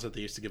crowns that they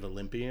used to give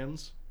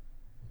Olympians.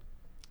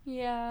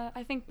 Yeah,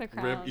 I think the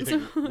crown. You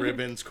think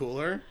ribbon's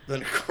cooler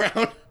than a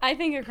crown? I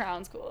think a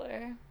crown's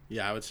cooler.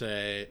 Yeah, I would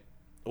say,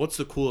 what's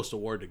the coolest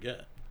award to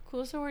get?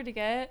 Coolest award to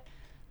get?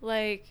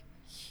 Like,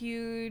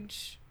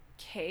 huge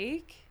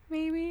cake,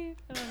 maybe?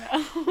 I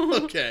don't know.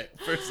 Okay,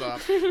 first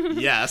off,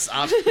 yes.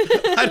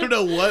 I don't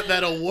know what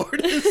that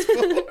award is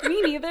for.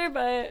 Me neither,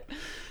 but...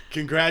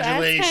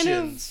 Congratulations.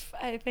 That's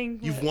kind of, I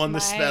think... You've won the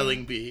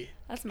spelling bee.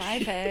 That's my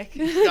pick.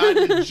 You've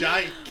gotten a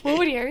giant cake. What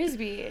would yours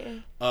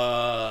be?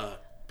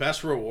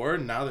 Best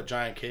reward, now that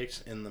giant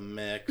cake's in the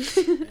mix,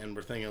 and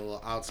we're thinking a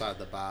little outside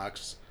the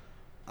box,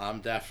 I'm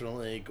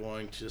definitely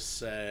going to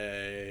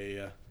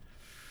say...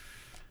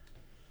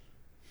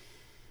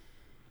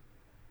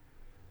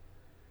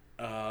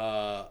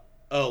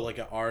 like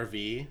an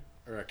RV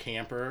or a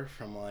camper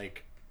from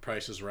like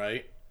Price is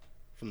Right,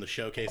 from the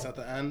showcase at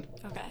the end.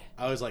 Okay.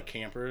 I always like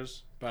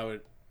campers,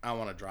 but I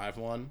want to drive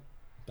one.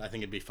 I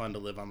think it'd be fun to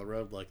live on the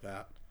road like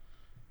that.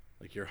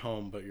 Like you're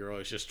home, but you're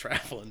always just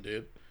traveling,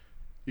 dude.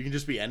 You can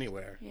just be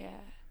anywhere. Yeah.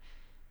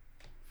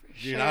 For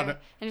You're sure. not-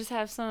 And just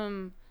have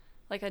some,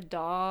 like a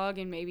dog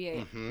and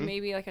maybe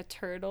maybe like a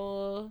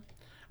turtle.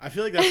 I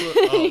feel like that's what...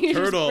 Oh, You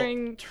just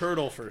bring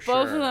turtle for sure.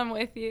 Both of them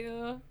with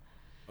you.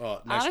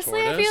 Oh, nice Honestly,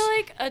 tortoise. I feel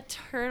like a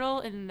turtle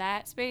in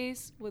that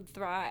space would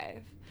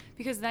thrive.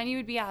 Because then you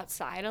would be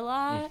outside a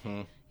lot.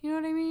 Mhm. You know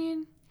what I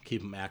mean?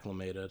 Keep them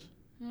acclimated.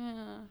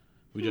 Yeah.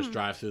 We just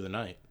drive through the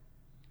night.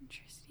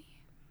 Interesting.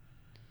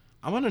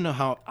 I want to know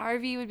how...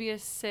 RV would be a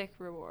sick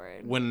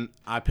reward. When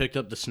I picked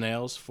up the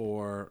snails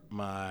for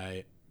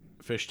my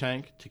fish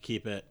tank to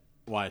keep it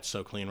why it's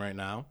so clean right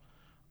now,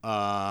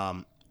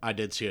 I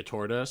did see a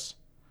tortoise,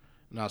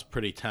 and I was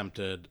pretty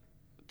tempted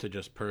to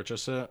just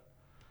purchase it.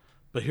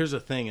 But here's the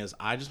thing is,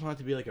 I just want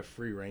it to be like a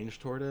free-range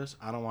tortoise.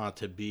 I don't want it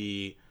to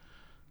be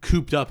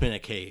cooped up in a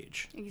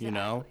cage, you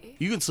know?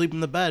 You can sleep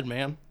in the bed,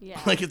 man.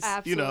 Yeah, like it's,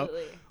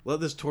 absolutely.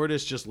 let this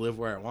tortoise just live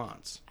where it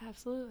wants.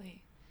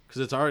 Absolutely.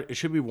 Because it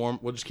should be warm.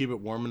 We'll just keep it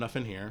warm enough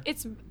in here.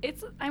 It's.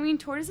 I mean,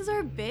 tortoises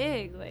are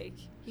big. Like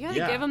you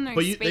gotta give them their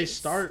but space. they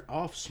start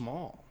off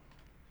small,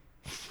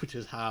 which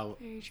is how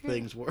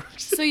things work.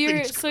 So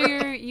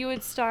you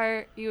would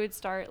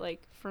start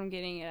like from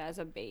getting it as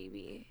a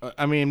baby.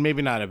 I mean,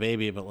 maybe not a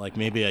baby, but like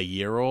maybe a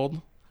year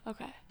old,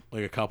 Okay.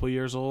 like a couple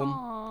years old.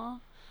 Aw.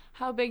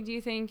 How big do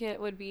you think it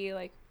would be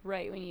like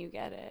right when you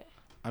get it?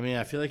 I mean,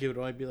 I feel like it would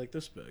only be like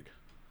this big.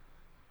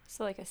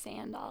 So like a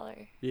sand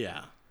dollar.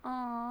 Yeah.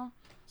 Aw.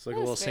 It's like That's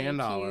a little very sand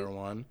dollar cute.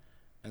 one.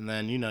 And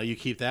then, you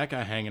keep that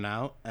guy hanging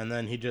out. And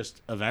then he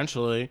just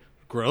eventually,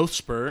 growth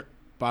spurt,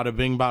 bada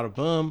bing, bada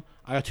boom.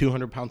 I got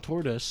 200-pound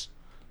tortoise.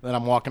 that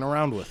I'm walking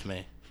around with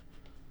me.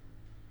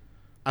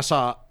 I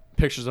saw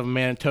pictures of a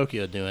man in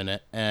Tokyo doing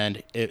it,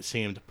 and it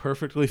seemed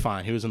perfectly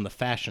fine. He was in the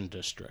fashion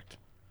district,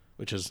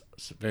 which is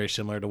very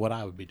similar to what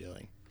I would be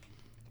doing.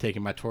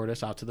 Taking my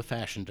tortoise out to the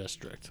fashion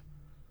district,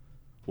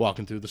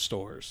 walking through the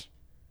stores.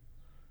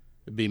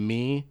 It'd be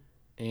me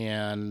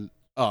and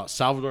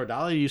Salvador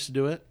Dali used to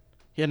do it.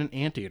 He had an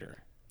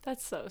anteater.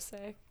 That's so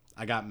sick.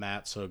 I got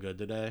Matt so good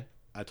today.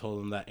 I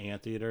told him that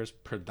anteaters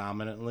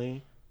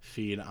predominantly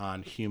feed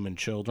on human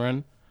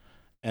children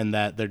and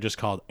that they're just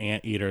called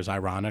anteaters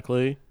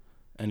ironically.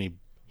 And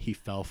he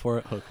fell for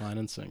it hook, line,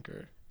 and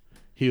sinker.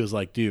 He was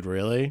like, dude,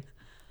 really?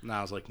 And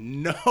I was like,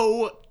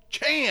 no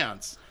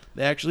chance.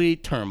 They actually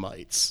eat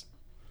termites.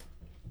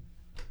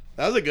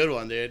 That was a good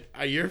one, dude.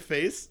 Your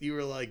face, you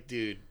were like,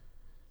 dude,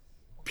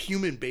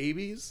 human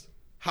babies?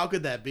 How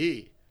could that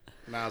be?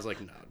 And I was like,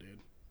 no, dude.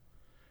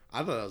 I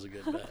thought that was a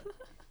good bet.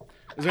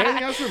 Is there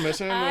anything else we're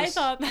missing in this? I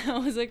thought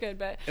that was a good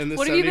bet. In this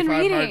what have you been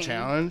 75 reading? hard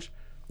challenge?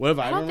 What have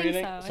I been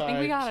reading? I think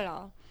we got it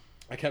all.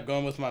 I kept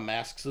going with my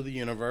Masks of the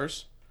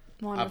Universe.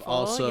 Wonderful. I've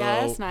also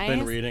yes, nice.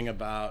 been reading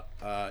about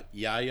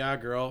Ya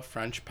Girl,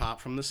 French pop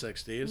from the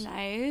 60s.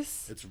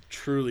 Nice. It's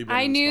truly been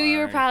I knew you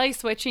were inspiring. probably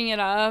switching it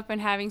up and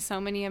having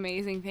so many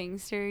amazing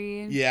things to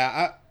read.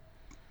 Yeah,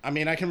 I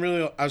mean, I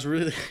was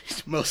really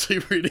mostly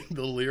reading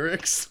the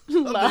lyrics.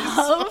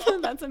 Love.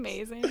 That's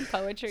amazing.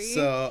 Poetry.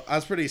 So I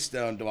was pretty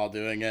stoned while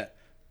doing it.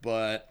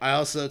 But I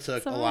also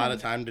took a lot of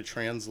time to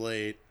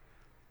translate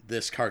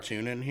this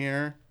cartoon in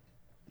here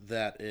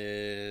that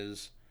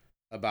is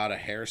about a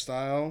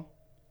hairstyle.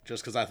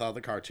 Just because I thought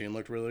the cartoon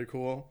looked really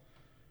cool.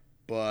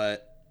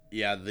 But,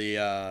 yeah,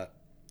 the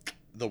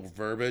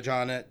verbiage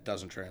on it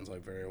doesn't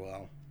translate very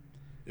well.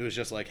 It was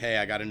just like, hey,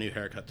 I got a new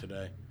haircut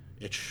today.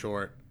 It's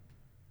short.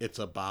 It's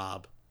a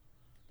bob.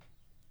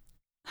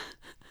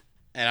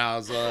 And I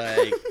was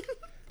like,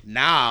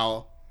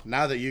 now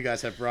that you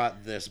guys have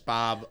brought this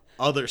bob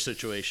other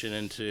situation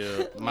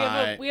into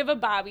we have a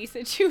Bobby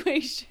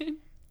situation.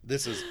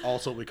 This is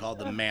also what we call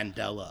the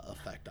Mandela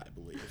effect, I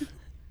believe.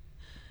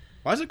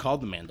 Why is it called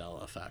the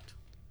Mandela effect?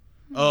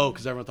 Oh,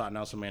 because everyone thought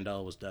Nelson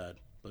Mandela was dead,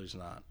 but he's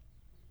not.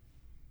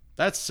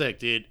 That's sick,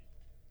 dude.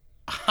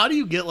 How do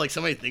you get like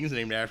so many things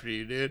named after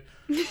you, dude?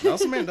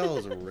 Nelson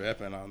Mandela's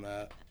ripping on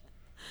that.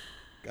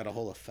 Got a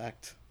whole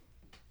effect.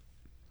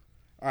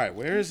 All right,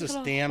 where is this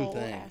damn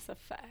thing? Ass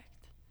effect.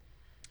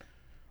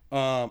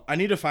 I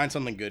need to find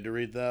something good to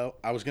read though.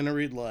 I was gonna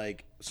read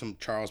like some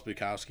Charles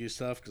Bukowski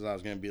stuff because I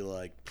was gonna be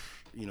like,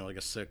 like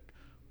a sick,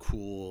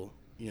 cool,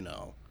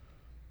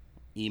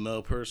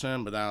 emo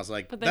person, but then I was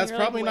like, that's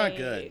probably not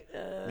good.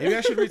 Maybe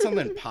I should read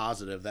something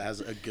positive that has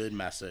a good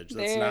message.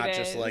 That's not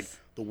just like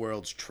the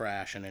world's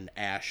trash in an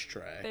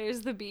ashtray.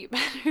 There's the beat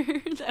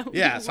better.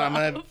 So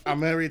I'm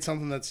gonna read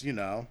something that's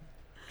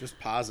just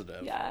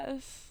positive.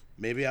 Yes.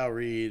 Maybe I'll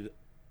read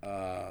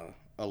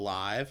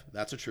Alive.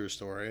 That's a true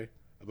story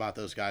about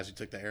those guys who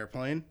took the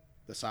airplane,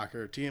 the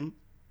soccer team,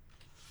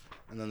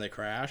 and then they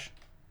crash.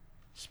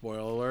 Spoiler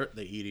alert: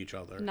 they eat each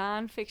other.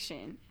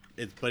 Nonfiction.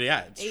 But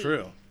yeah, it's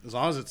true. As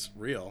long as it's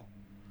real.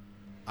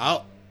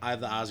 I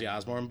have the Ozzy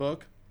Osbourne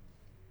book.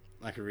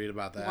 I could read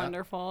about that.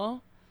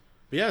 Wonderful.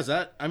 But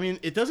yeah,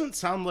 it doesn't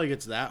sound like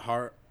it's that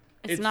hard.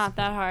 It's not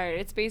that hard.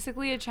 It's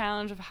basically a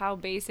challenge of how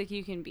basic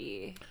you can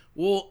be.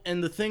 Well,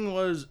 and the thing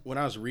was, when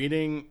I was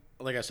reading,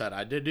 like I said,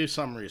 I did do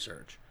some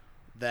research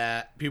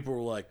that people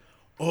were like,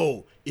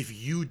 oh, if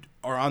you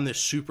are on this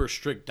super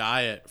strict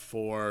diet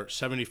for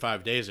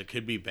 75 days, it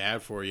could be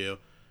bad for you.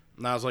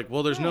 And I was like,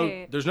 well, there's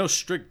no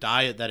strict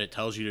diet that it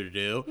tells you to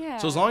do. Yeah.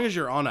 So as long as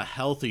you're on a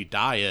healthy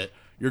diet,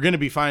 you're going to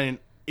be fine.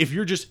 If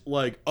you're just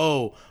like,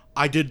 oh,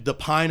 I did the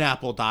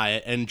pineapple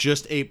diet and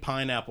just ate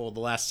pineapple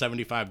the last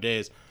 75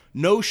 days,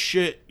 no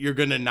shit, you're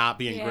going to not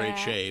be in great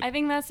shape. I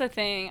think that's the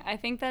thing. I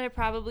think that it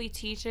probably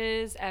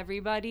teaches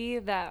everybody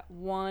that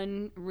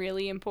one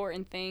really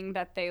important thing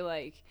that they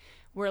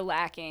were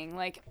lacking.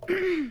 Like,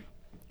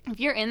 if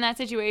you're in that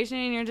situation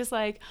and you're just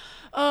like,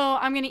 oh,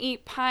 I'm going to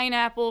eat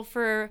pineapple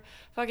for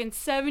fucking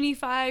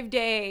 75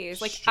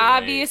 days. Like,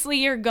 obviously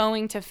you're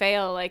going to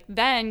fail. Like,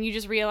 then you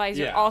just realize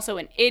you're also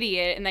an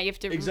idiot and that you have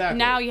to,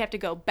 now you have to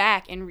go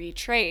back and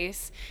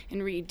retrace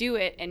and redo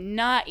it and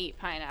not eat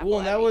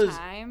pineapple every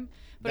time.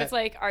 But it's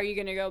like, are you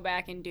going to go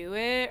back and do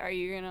it? Are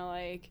you going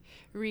to,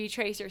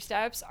 retrace your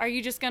steps? Are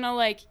you just going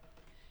to,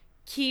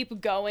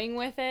 keep going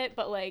with it,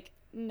 but,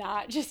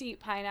 not just eat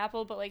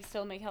pineapple, but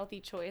still make healthy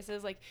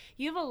choices?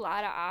 You have a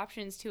lot of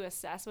options to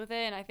assess with it,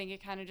 and I think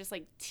it kind of just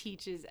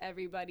teaches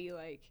everybody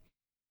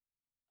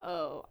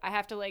oh, I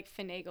have to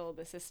finagle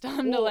the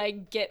system to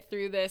get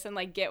through this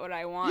and get what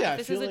I want. Yeah, if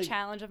this is a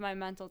challenge of my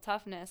mental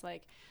toughness,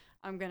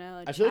 I'm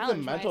gonna I feel like the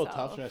challenge mental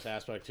myself. toughness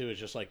aspect too is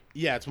just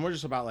it's more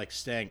just about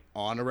staying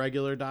on a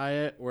regular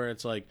diet where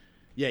it's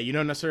you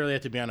don't necessarily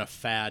have to be on a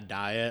fad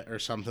diet or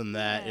something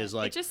that is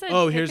It just said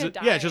here's pick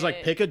a it's just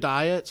diet. pick a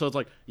diet. So it's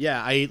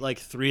I eat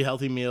 3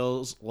 healthy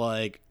meals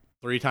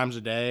 3 times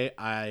a day.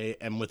 I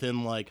am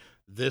within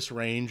this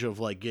range of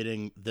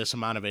getting this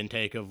amount of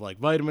intake of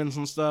vitamins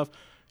and stuff.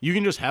 You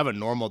can just have a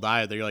normal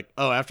diet that you're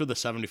oh, after the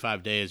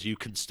 75 days you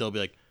could still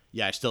be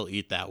yeah, I still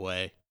eat that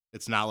way.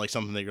 It's not like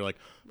something that you're like,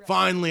 Right.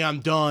 finally, I'm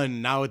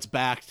done. Now it's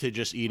back to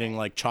just eating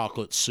like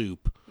chocolate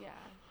soup. Yeah.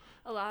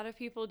 A lot of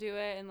people do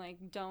it and like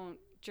don't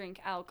drink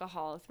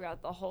alcohol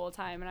throughout the whole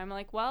time. And I'm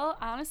like, well,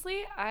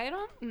 honestly, I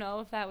don't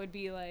know if that would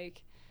be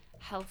like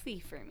healthy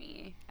for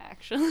me,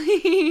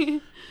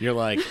 actually. You're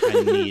like,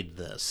 I need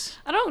this.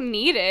 I don't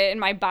need it and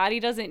my body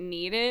doesn't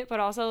need it. But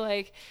also,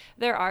 like,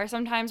 there are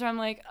some times where I'm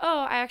like,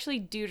 oh, I actually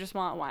do just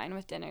want wine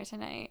with dinner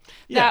tonight.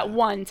 Yeah. That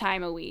one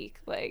time a week.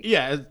 Like,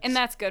 Yeah. and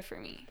that's good for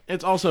me.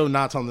 It's also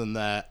not something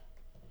that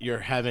you're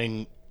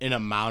having an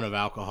amount of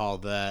alcohol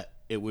that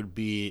it would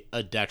be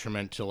a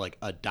detriment to like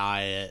a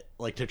diet,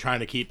 like to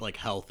trying to keep like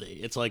healthy.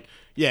 It's like,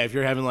 yeah, if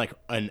you're having like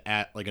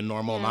a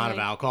normal amount of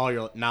alcohol,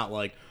 you're not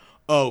like,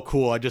 oh,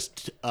 cool, I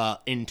just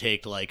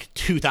intaked like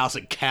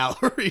 2,000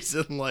 calories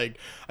and like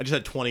I just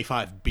had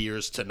 25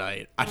 beers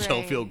tonight. I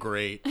don't feel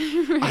great.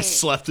 I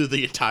slept through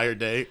the entire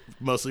day,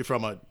 mostly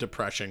from a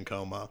depression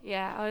coma.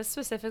 Yeah, I was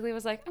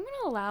like, I'm gonna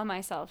allow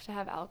myself to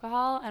have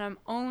alcohol, and I'm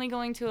only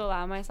going to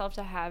allow myself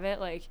to have it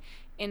like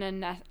in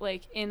a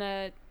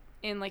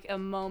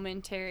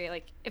momentary,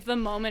 like if the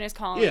moment is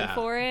calling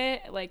for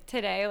it. Like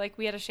today, like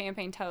we had a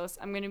champagne toast.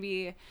 I'm gonna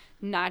be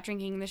not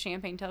drinking the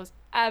champagne toast.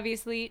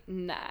 Obviously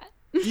not.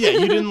 Yeah,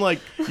 you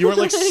weren't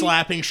like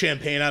slapping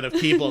champagne out of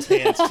people's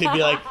hands to be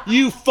like,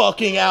 you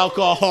fucking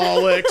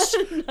alcoholics.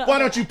 No. Why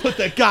don't you put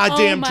the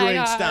goddamn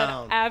drinks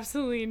down?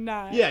 Absolutely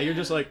not. Yeah, you're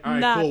just like, all right,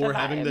 Not cool, the we're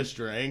having vibe. this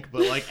drink.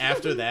 But like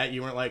after that,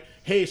 you weren't like,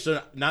 hey,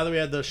 so now that we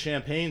had those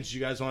champagnes,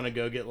 you guys want to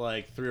go get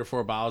like 3 or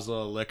 4 bottles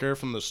of liquor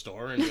from the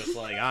store and just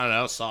like, I don't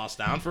know, sauce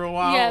down for a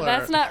while? Yeah,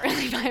 that's not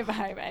really my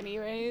vibe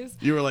anyways.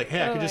 You were like,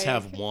 hey, I could just like-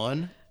 have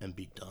one and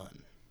be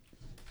done.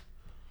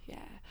 Yeah.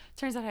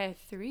 Turns out I had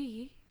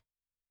 3.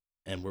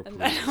 And we're And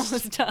then I was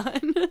pleased.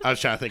 done. I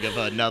was trying to think of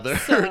another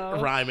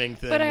So- rhyming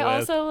thing. But I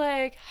with, also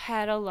like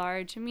had a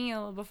large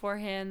meal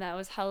beforehand that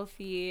was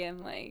healthy and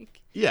like,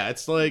 yeah,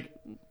 it's like,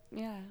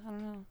 yeah, I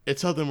don't know.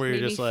 it's something where Made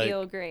you're me just like,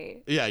 feel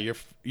great. yeah,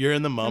 you're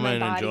in the moment and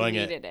body enjoying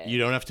needed it. You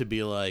don't have to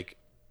be like,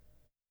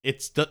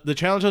 it's the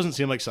challenge doesn't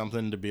seem like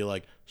something to be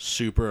like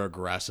super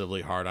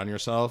aggressively hard on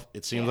yourself.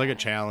 It seems like a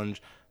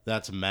challenge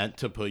that's meant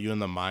to put you in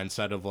the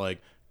mindset of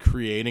like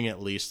creating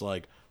at least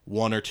like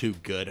 1 or 2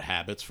 good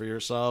habits for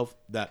yourself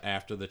that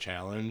after the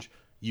challenge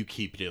you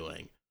keep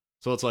doing.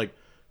 So it's like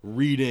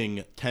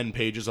reading 10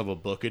 pages of a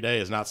book a day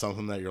is not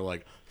something that you're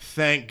like,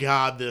 thank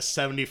God this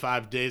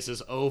 75 days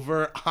is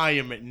over. I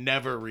am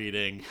never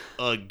reading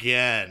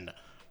again.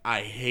 I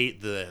hate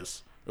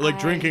this. Or like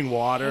drinking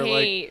water.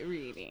 Hate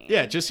reading.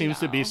 Yeah, it just seems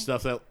to be No.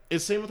 stuff that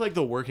it's same with like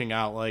the working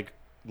out. Like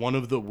one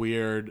of the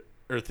weird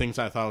or things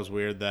I thought was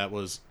weird that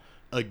was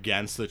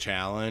against the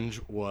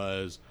challenge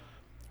was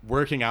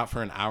working out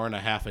for an hour and a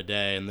half a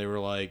day, and they're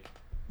like,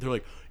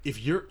 if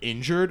you're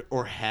injured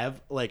or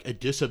have like a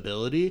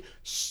disability,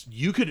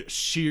 you could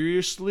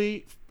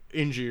seriously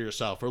injure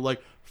yourself or like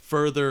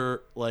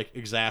further like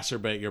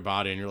exacerbate your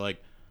body. And you're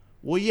like,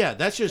 well, yeah,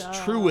 that's just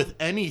true with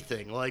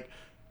anything. Like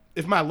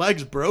if my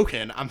leg's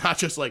broken, I'm not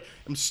just like,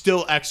 I'm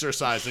still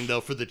exercising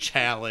though for the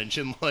challenge.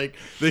 And like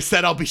they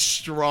said, I'll be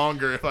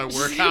stronger if I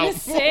work out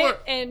more. Sit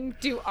and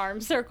do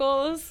arm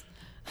circles.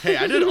 Hey,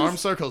 I did arm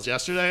circles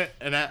yesterday,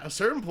 and at a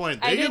certain point,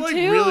 I they did get like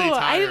too. really tiring.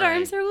 I did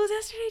arm circles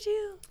yesterday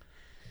too.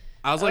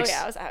 I was like,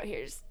 I was out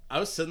here. Just, I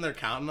was sitting there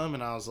counting them,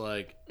 and I was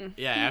like,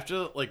 yeah,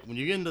 after like when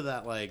you get into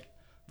that like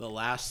the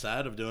last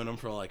set of doing them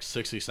for like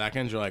 60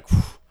 seconds, you're like,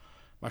 whew,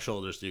 my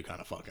shoulders do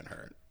kind of fucking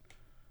hurt.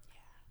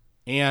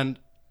 And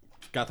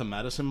got the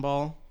medicine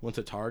ball. Went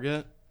to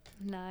Target.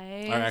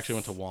 nice. I actually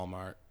went to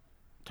Walmart.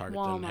 Target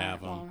didn't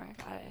have them. Walmart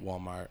got it.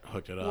 Walmart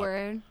hooked it up.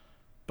 Word.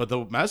 But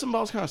the medicine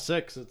ball's kind of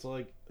sick 'cause it's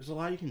like there's a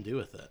lot you can do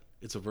with it.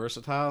 It's a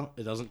versatile.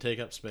 It doesn't take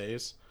up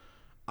space.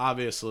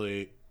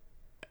 Obviously,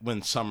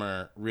 when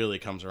summer really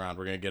comes around,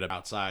 we're gonna get it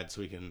outside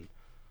so we can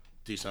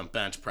do some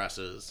bench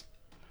presses.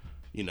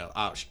 You know,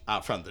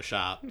 out front of the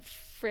shop.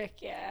 Frick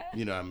yeah.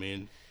 You know what I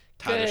mean?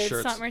 Tie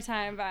Good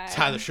summertime vibe.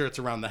 Tie the shirts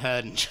around the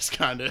head and just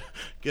kind of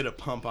get a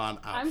pump on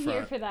out I'm front.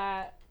 here for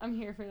that. I'm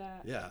here for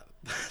that. Yeah.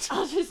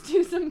 I'll just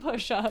do some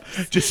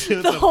push-ups. Just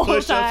do the some whole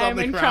push-ups on time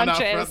the and ground out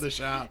crunches. front of the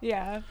shop.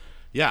 Yeah.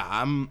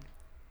 Yeah,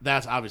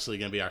 that's obviously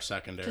going to be our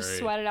secondary. Just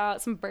sweat it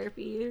out. Some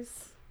burpees.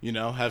 You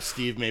know, have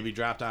Steve maybe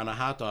drop down a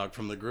hot dog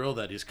from the grill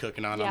that he's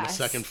cooking on the Yes.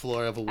 second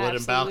floor of a wooden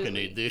Absolutely.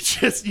 balcony, dude.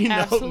 Just, you know,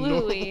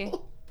 Absolutely.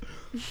 normal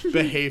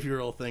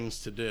behavioral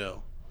things to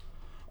do.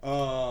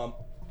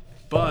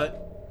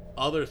 But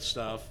other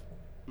stuff,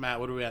 Matt,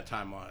 what are we at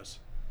time-wise?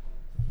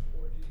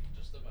 40,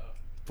 just about.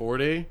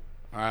 40?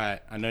 All right.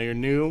 I know you're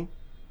new.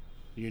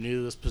 You're new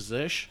to this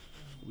position.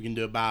 We can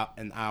do about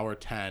an hour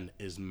 10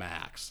 is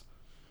max.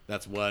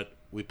 That's what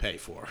we pay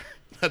for.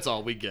 That's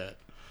all we get.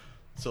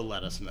 So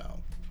let us know.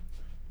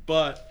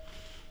 But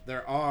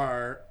there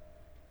are,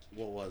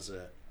 what was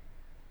it?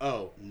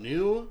 Oh,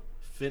 new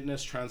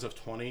fitness trends of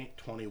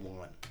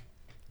 2021.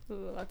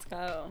 Ooh, let's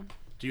go.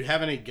 Do you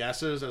have any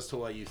guesses as to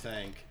what you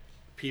think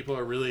people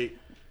are really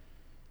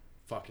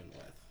fucking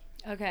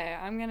with? Okay,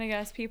 I'm gonna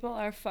guess people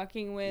are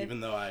fucking with Even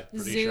though I'm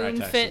pretty sure I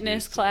Zoom texted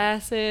fitness these two.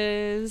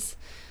 classes,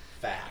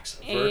 Facts.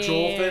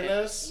 Virtual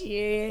fitness.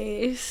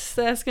 Yes,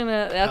 that's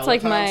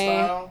like Peloton my.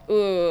 style?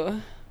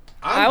 Ooh.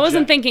 I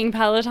wasn't thinking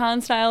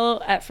Peloton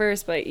style at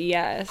first, but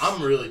yes.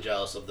 I'm really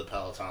jealous of the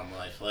Peloton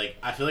life. Like,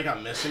 I feel like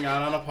I'm missing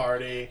out on a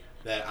party,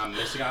 that I'm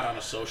missing out on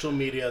a social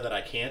media that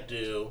I can't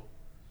do.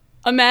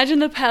 Imagine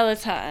the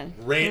Peloton.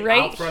 Right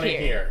out front of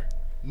here.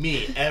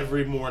 Me,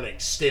 every morning,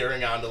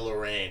 staring onto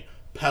Lorraine,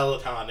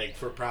 Pelotoning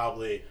for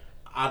probably,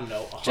 I don't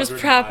know, 100 Just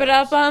prop miles. it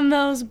up on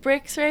those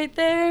bricks right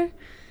there.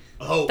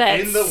 Oh,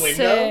 That's in the window?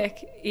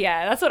 sick.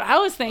 Yeah, that's what I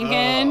was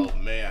thinking. Oh,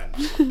 man.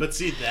 But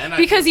see, then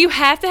Because you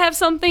have to have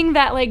something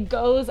that like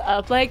goes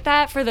up like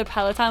that for the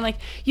Peloton. Like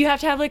you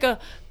have to have like a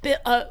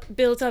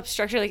built up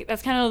structure. Like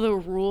that's kind of the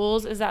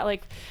rules. Is that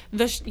like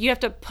you have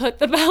to put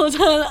the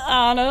Peloton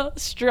on a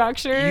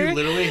structure. You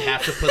literally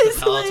have to put the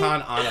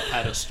Peloton on a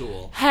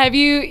pedestal. Have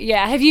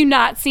you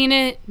not seen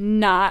it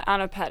not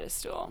on a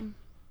pedestal?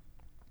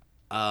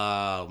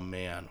 Oh,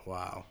 man.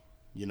 Wow.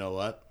 You know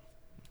what?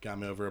 Got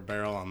me over a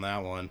barrel on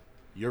that one.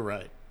 You're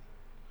right.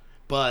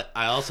 But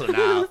I also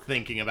now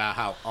thinking about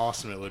how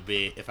awesome it would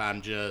be if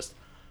I'm just...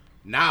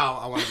 Now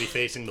I want to be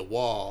facing the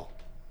wall.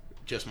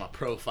 Just my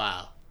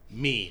profile.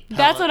 Me.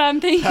 That's what I'm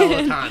thinking.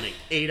 Pelotoning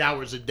 8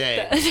 hours a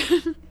day.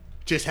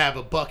 Just have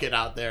a bucket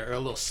out there or a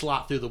little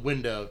slot through the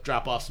window.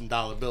 Drop off some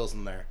dollar bills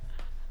in there.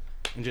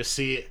 And just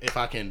see if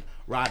I can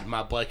ride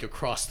my bike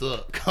across the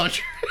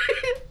country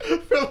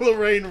from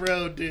Lorraine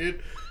Road,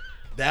 dude.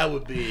 That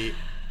would be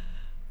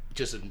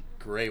just a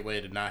great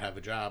way to not have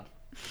a job,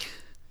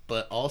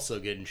 but also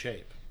get in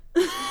shape.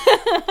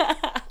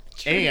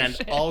 And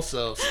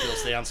also still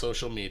stay on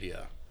social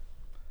media.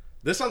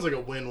 This sounds like a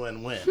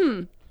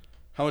win-win-win.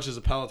 How much is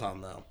a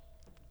Peloton, though?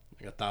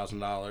 Like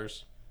 $1,000? I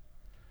think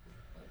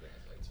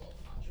it's like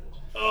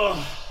 1,200.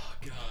 Oh,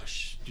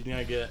 gosh. Do you think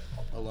I get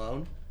a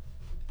loan?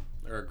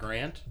 Or a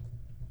grant?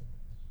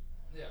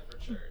 Yeah, for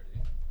charity.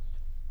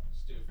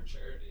 Just do it for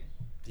charity.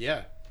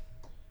 Yeah.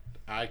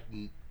 I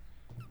can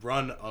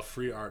run a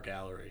free art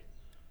gallery.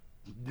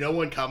 No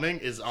one coming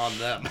is on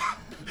them.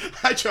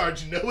 I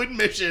charge no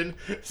admission.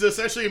 It's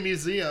essentially a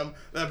museum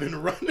that I've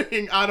been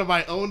running out of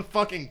my own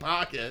fucking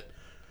pocket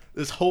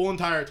this whole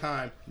entire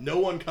time. No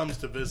one comes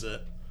to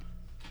visit.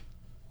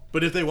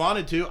 But if they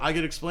wanted to, I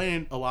could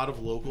explain a lot of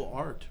local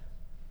art.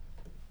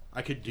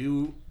 I could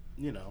do,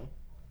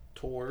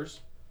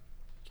 tours,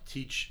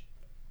 teach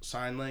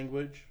sign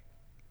language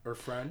or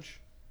French,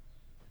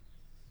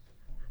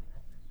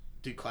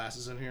 do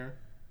classes in here.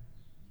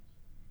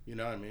 You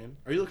know what I mean?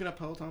 Are you looking at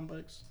Peloton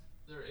bikes?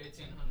 They're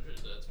 1,800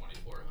 to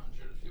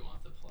 2,400 if you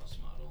want the plus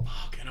model.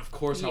 Fuck, and of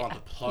course I want the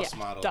plus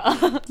model.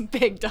 Duh.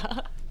 Big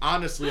duh.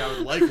 Honestly, I would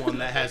like one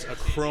that has a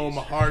Chrome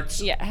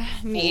Hearts Yeah,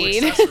 full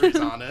need. accessories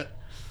on it,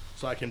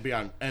 so I can be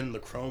on the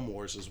Chrome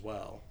Wars as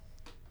well.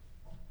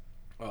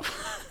 Oh,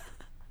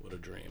 what a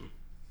dream!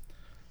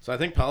 So I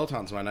think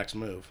Peloton's my next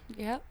move.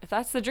 Yep, if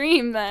that's the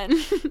dream,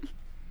 then.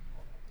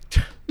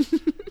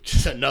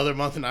 Just another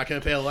month and not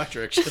gonna pay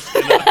electric. Just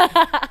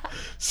gonna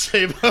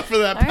save up for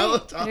that All right,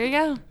 Peloton. there you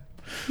go.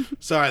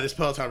 Sorry, this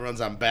Peloton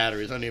runs on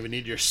batteries. I don't even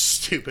need your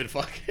stupid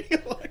fucking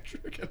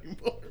electric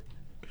anymore.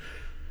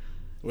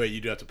 Wait,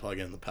 you do have to plug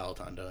in the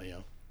Peloton, don't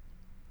you?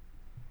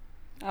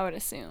 I would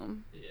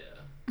assume.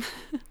 Yeah.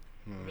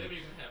 Maybe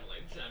you can have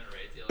like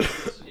generate the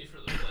electricity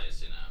for the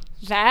place,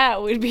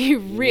 That would be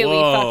really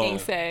Whoa. fucking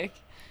sick.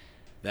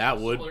 That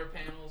would. Solar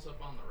panels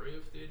up on the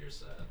roof, dude, you're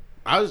set.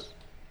 I was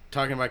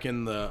talking back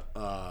in the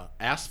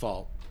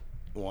asphalt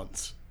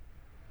ones.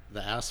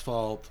 The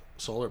asphalt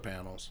solar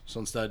panels. So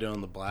instead of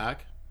doing the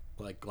black,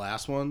 like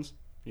glass ones,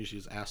 you just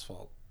use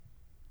asphalt.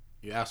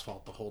 You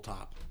asphalt the whole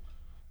top.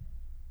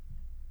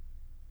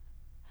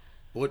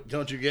 What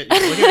don't you get?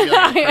 You're looking at me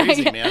like you're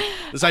crazy, man.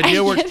 This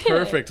idea works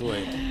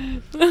perfectly.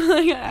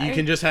 You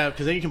can just have,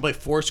 because then you can play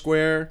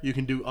Foursquare. You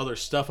can do other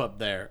stuff up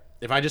there.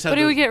 If I just have, But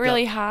it would get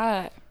really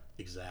hot.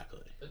 Exactly.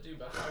 But dude,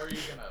 but how are you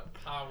gonna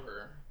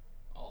power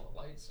all the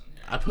lights in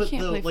here? I put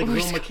can't the play like little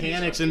Foursquare.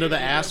 mechanics into the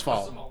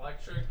asphalt. Some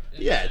electric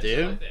Yeah, into,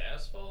 dude. Like the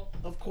asphalt.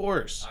 Of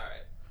course. All right.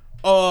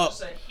 Oh.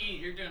 Just a heat.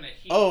 You're doing a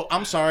heat. Oh,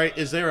 I'm sorry.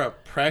 Is there a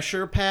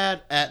pressure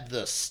pad at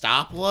the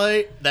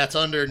stoplight that's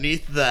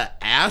underneath the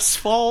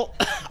asphalt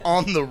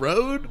on the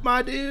road,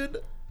 my dude?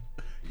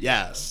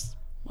 Yes.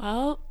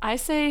 Well, I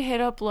say hit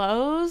up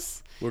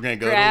Lowe's, We're going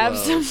to go grab to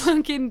some Lowe's.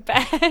 fucking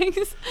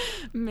bags,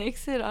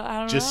 mix it up. I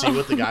don't Just know. see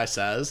what the guy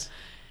says.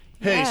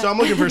 Hey, Yeah. so I'm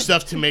looking for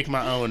stuff to make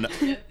my own.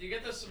 You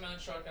get the cement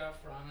truck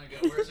out front and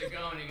go, where's it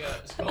going? You go,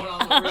 it's going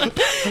on the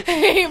roof.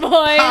 Hey,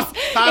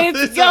 boys, Pop it's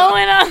this up.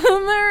 going on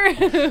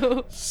the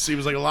roof.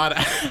 Seems like a lot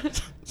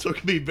of. So it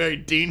can be very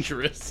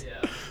dangerous.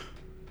 Yeah.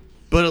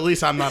 But at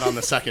least I'm not on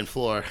the second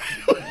floor.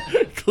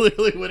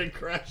 Clearly wouldn't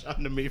crash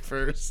onto me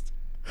first.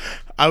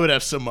 I would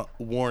have some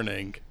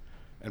warning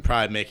and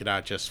probably make it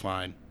out just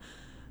fine.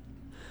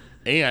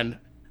 And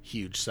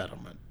huge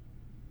settlement.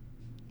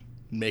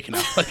 Making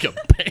out like a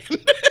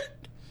bandit.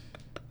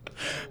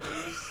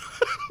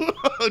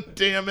 Oh,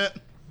 damn it.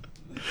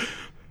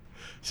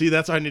 See,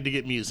 that's why I need to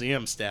get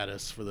museum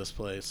status for this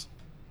place.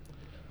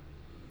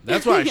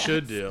 That's what I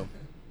should do.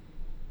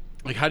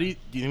 I Like, how do you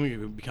think we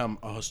could become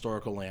a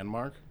historical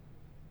landmark?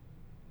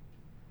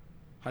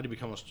 How do you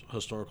become a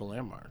historical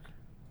landmark?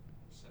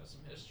 Just have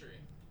some history.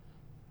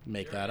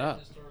 Make You're that in a up.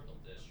 Historical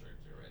district.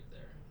 You're right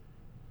there.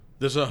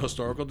 This is a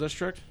historical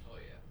district? Oh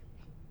yeah.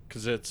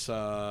 Because it's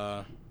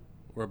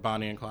where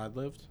Bonnie and Clyde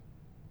lived?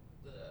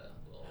 The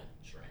little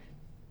train,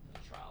 the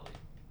trolley.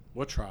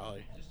 What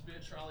trolley? Used to be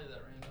a trolley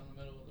that ran down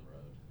the middle of the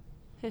road.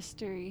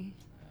 History.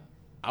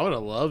 I would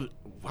have loved...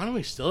 Why don't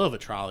we still have a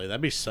trolley?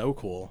 That'd be so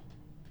cool.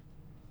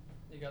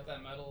 You got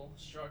that metal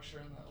structure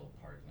in that little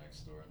park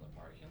next door in the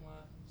parking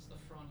lot. It's the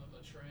front of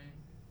a train.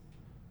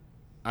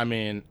 I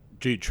mean,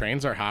 dude,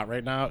 trains are hot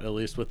right now, at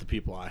least with the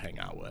people I hang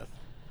out with.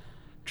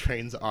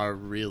 Trains are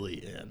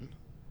really in.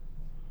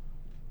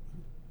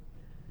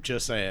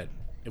 Just saying.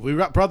 If we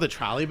brought the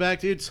trolley back,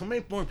 dude, so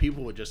many more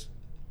people would just...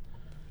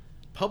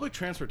 Public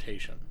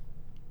transportation.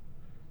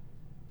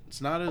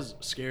 It's not as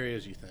scary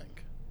as you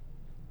think.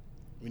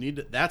 We need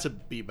to... That's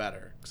be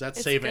better. Because that's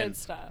It's saving... good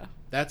stuff.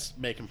 That's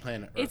making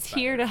planet Earth It's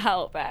here better. to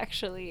help,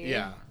 actually.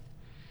 Yeah.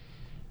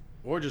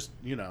 Or just,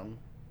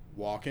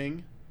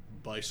 walking,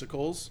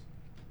 bicycles,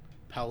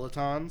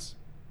 Pelotons.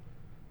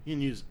 You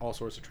can use all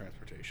sorts of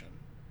transportation.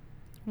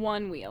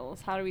 One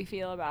wheels. How do we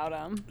feel about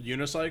them?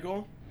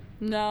 Unicycle?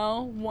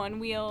 No, one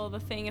wheel. The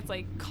thing, it's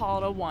like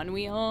called a one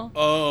wheel.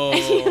 Oh.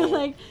 And you're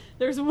like,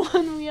 there's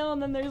one wheel,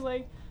 and then there's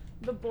like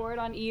the board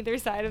on either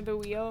side of the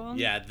wheel.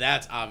 Yeah,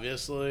 that's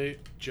obviously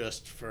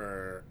just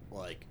for,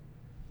 like,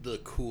 the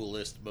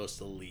coolest,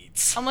 most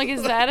elites. I'm like,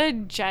 is that a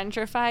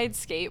gentrified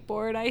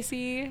skateboard I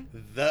see?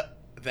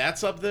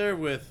 That's up there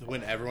with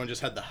when everyone just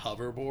had the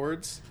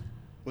hoverboards.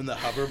 When the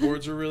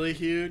hoverboards were really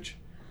huge.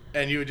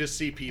 And you would just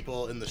see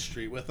people in the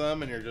street with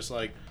them, and you're just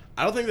like,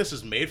 I don't think this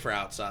is made for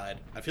outside.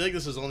 I feel like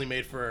this is only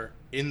made for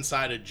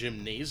inside a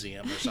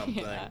gymnasium or something.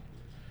 Yeah.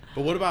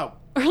 But what about...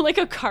 Or like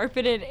a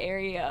carpeted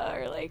area,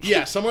 or like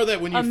Yeah, somewhere that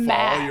when you a fall,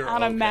 mat you're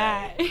on okay. a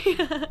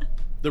mat.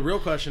 The real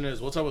question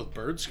is, what's up with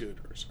bird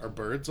scooters? Are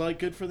birds, like,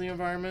 good for the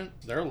environment?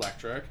 They're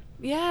electric.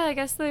 Yeah, I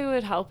guess they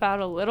would help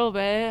out a little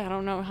bit. I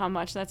don't know how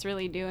much that's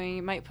really doing.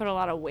 It might put a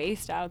lot of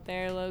waste out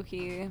there,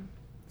 low-key.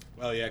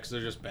 Oh, yeah, because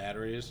they're just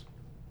batteries.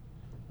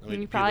 I mean, you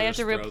people probably have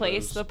just to throw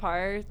replace those- the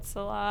parts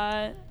a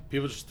lot.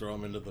 People just throw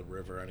them into the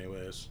river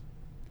anyways.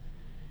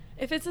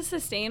 If it's a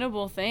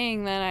sustainable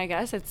thing, then I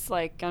guess it's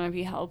like gonna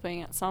be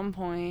helping at some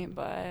point.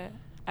 But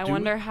I Do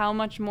wonder how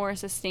much more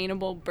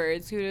sustainable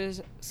bird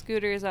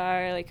scooters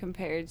are like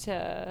compared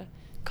to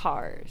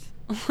cars.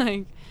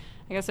 Like,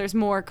 I guess there's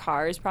more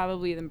cars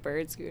probably than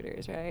bird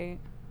scooters, right?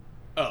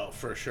 Oh,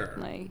 for sure.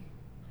 Like,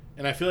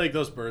 And I feel like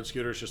those bird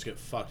scooters just get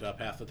fucked up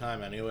half the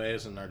time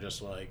anyways, and they're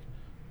just like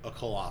a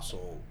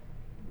colossal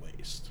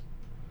waste.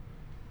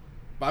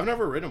 But I've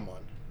never ridden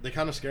one. They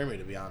kind of scare me,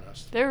 to be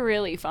honest. they're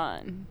really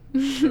fun.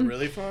 They're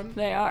really fun?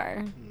 They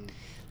are. Mm.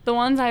 The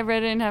ones I've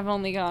ridden have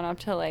only gone up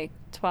to like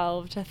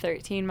 12 to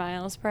 13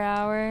 miles per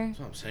hour. That's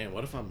what I'm saying.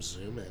 What if I'm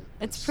zooming?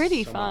 It's and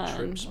pretty someone fun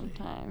trips me?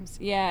 sometimes.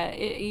 Yeah,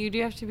 you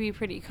do have to be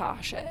pretty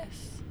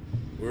cautious.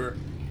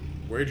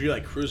 Where'd you,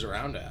 like, cruise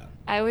around at?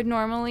 I would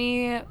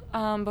normally,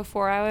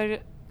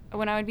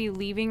 when I would be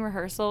leaving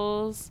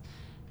rehearsals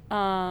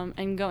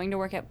and going to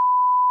work at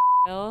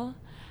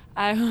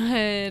I From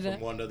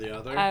would one to the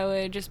other? I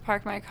would just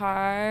park my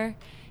car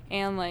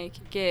and like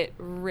get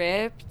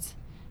ripped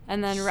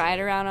and then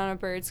ride around on a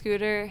bird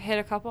scooter, hit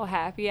a couple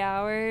happy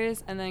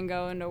hours, and then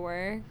go into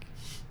work.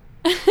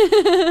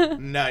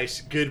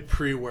 Nice. Good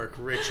pre-work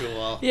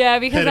ritual. Yeah,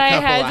 because Hit a I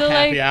couple had of to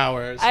happy like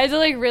hours. I had to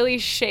like really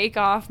shake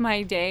off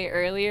my day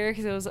earlier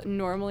because it was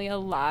normally a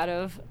lot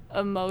of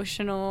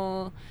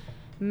emotional,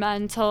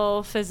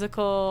 mental,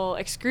 physical,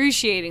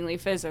 excruciatingly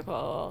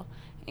physical,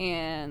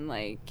 and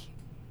like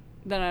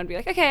then I'd be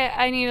like, okay,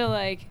 I need to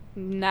like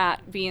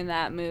not be in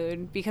that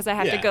mood because I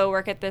have to Yeah. go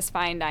work at this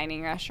fine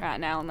dining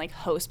restaurant now and like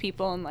host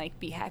people and like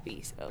be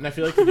happy. So And I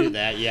feel like to do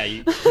that, yeah,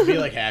 you could be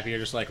like happy. You're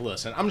just like,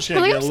 listen, I'm just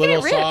gonna Like, get I'm a just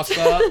little gonna get sauced ripped.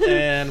 up,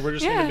 and we're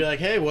just Yeah. gonna be like,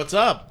 hey, what's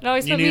up? It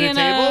always You put need me a in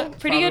table? a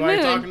pretty Probably good why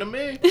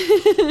mood. you're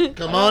talking to me.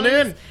 Come on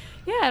in.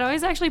 Yeah, it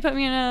always actually put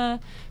me in a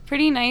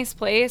pretty nice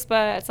place,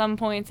 but at some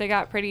points it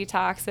got pretty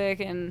toxic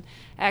and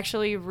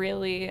actually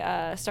really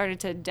started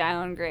to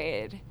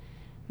downgrade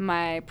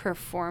my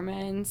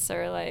performance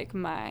or like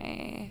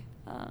my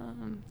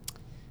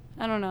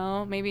I don't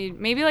know, maybe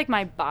like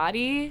my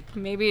body,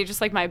 maybe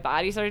just like my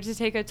body started to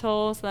take a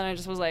toll. So then I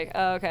just was like,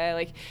 oh, okay,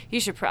 like you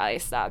should probably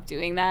stop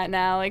doing that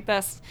now. Like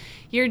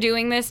you're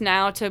doing this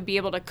now to be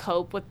able to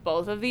cope with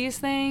both of these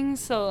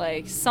things. So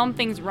like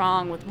something's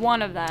wrong with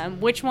one of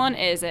them. Which one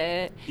is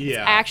it? Yeah. It's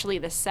actually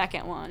the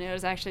second one. It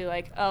was actually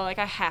like, oh, like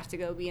I have to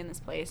go be in this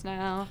place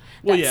now.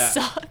 Well, That yeah.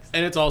 sucks.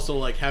 And it's also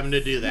like having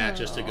to do that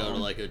just to go to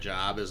like a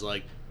job is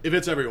like, if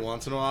it's every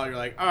once in a while, you're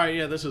like, all right,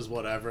 yeah, this is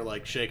whatever,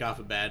 like shake off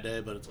a bad day.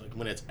 But it's like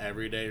when it's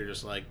every day, you're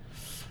just like,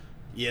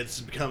 yeah,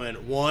 it's becoming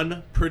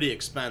one, pretty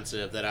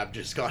expensive that I've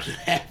just gone to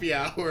happy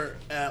hour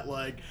at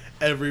like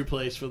every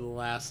place for the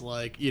last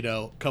like,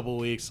 couple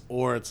weeks.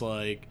 Or it's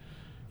like,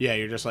 yeah,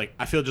 you're just like,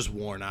 I feel just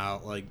worn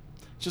out. Like,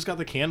 it's just got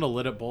the candle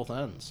lit at both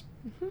ends.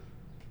 Mm-hmm.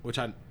 Which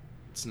I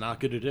It's not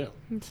good to do.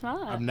 It's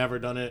not. I've never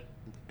done it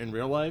in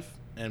real life,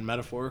 and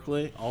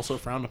metaphorically, also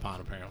frowned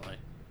upon, apparently.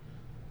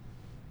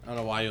 I don't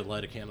know why you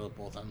light a candle at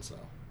both ends, though.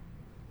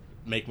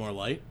 Make more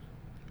light?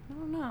 I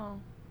don't know.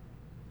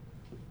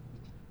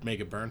 Make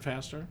it burn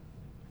faster?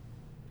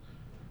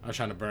 I was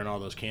trying to burn all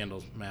those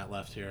candles Matt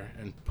left here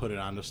and put it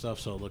onto stuff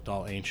so it looked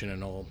all ancient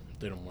and old.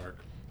 Didn't work.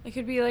 It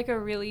could be like a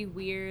really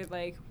weird,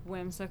 like,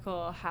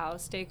 whimsical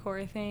house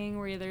decor thing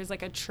where there's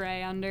like a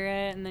tray under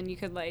it, and then you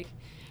could like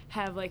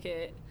have like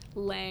it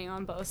laying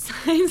on both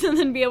sides and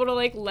then be able to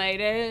like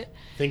light it.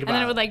 Think about and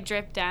then it it. would like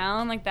drip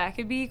down. Like that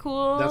could be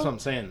cool. That's what I'm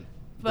saying.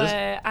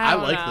 But I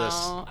don't like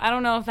know. I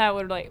don't know if that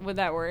would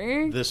that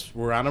work? this.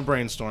 We're on a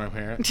brainstorm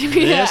here. Yeah,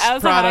 This I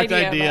was product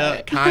an idea, idea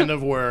but- kind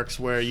of works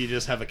where you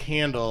just have a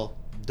candle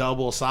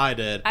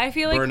double-sided. I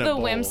feel like burn it the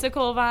bold.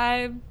 whimsical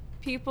vibe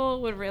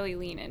people would really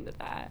lean into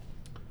that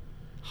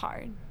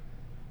hard.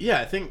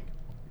 Yeah, I think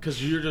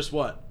because you're just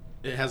what?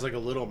 It has like a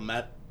little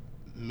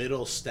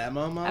middle stem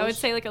almost. I would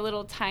say like a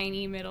little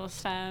tiny middle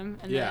stem,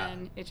 and Yeah.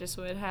 then it just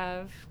would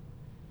have.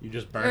 You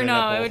just burn Or it no,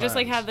 at it both would just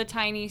like ends. have the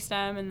tiny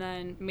stem, and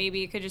then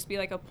maybe it could just be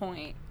like a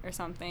point or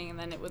something, and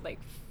then it would like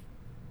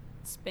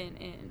spin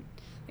in.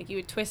 Like you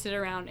would twist it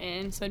around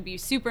in, so it'd be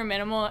super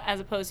minimal as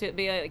opposed to it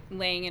be like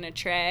laying in a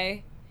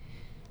tray.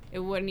 It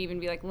wouldn't even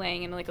be like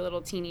laying in like a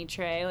little teeny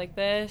tray like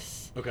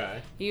this.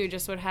 Okay. You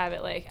just would have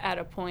it like at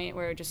a point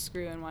where it would just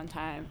screw in one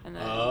time, and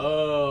then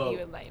Oh. you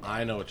would light it.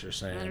 I know what you're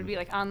saying. And it would be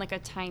like on like a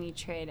tiny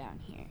tray down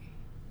here.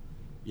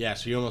 Yeah,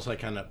 so you almost like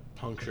kind of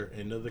puncture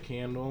into the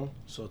candle,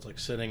 so it's like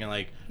sitting in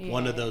like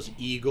one of Yeah. those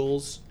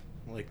eagles,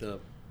 like the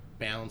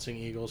balancing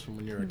eagles from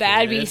when you were a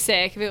That'd be kid.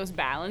 sick if it was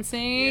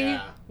balancing.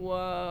 Yeah.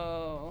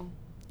 Whoa.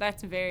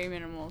 That's very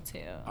minimal too.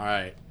 All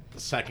right,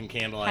 the second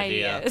candle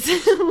idea,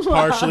 Ideas.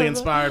 partially Wow.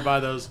 inspired by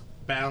those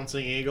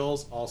balancing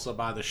eagles, also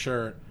by the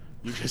shirt.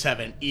 You just have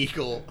an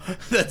eagle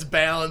that's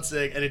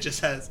balancing, and it just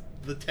has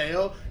the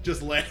tail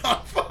just laying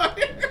on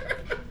fire.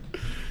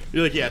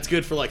 You're like, yeah, it's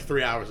good for like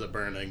 3 hours of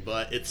burning,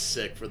 but it's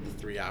sick for the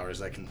 3 hours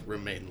that can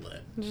remain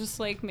lit.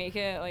 Just like make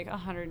it like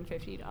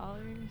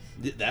 $150.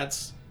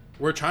 That's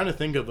we're trying to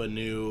think of a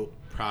new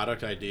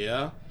product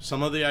idea.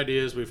 Some of the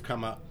ideas we've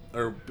come up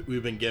or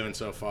we've been given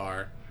so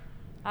far.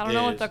 I don't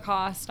know what is- the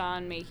cost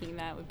on making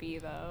that would be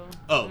though.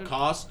 Oh,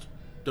 cost?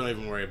 Don't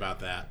even worry about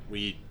that.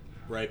 We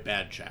write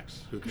bad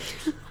checks. Who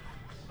cares?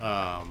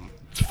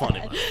 It's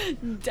funny.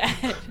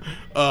 Dead.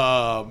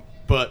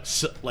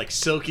 But like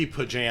silky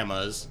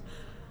pajamas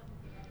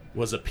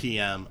was a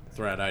PM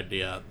thread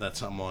idea that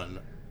someone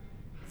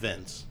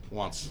Vince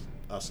wants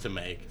us to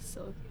make.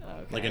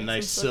 Like a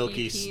nice Some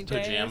silky PJs.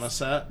 pajama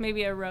set.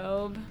 Maybe a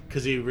robe.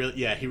 Because he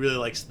really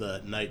likes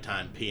the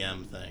nighttime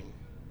PM thing.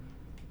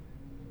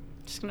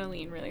 Just gonna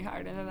lean really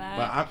hard into that.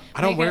 But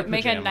I don't wear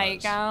Make a pajamas.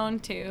 nightgown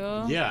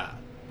too. Yeah,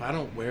 but I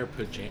don't wear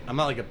pajamas. I'm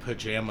not like a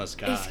pajamas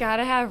guy. It's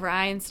gotta have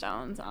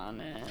rhinestones on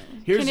it.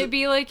 Here's Can the- it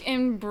be like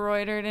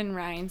embroidered in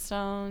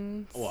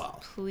rhinestones?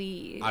 Well,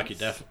 please. I could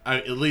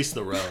definitely, at least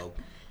the robe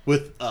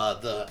with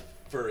the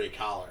furry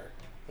collar,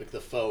 like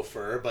the faux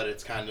fur, but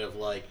it's kind of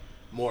like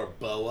more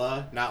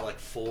boa, not like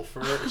full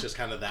fur. It's just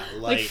kind of that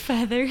like light,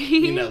 feathery.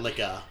 you know, like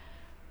a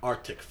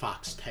Arctic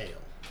fox tail.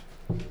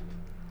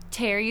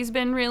 Terry's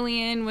been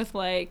really in with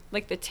like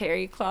the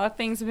terry cloth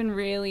things have been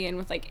really in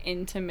with like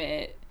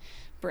intimate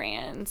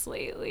brands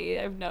lately.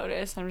 I've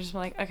noticed. I'm just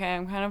like, okay,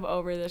 I'm kind of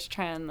over this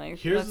trend. Like,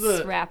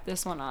 let's wrap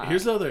this one up.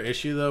 Here's the other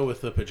issue though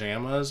with the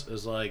pajamas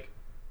is like,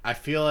 I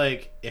feel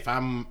like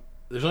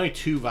there's only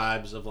two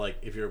vibes of like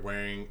if you're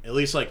wearing at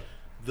least like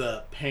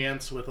the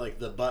pants with like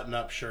the button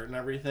up shirt and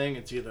everything.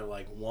 It's either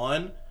like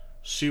one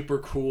super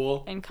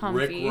cool And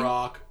comfy.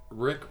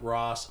 Rick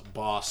Ross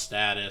boss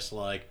status,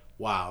 like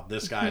wow,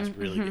 this guy's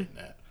really getting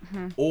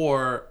it.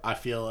 Or I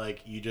feel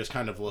like you just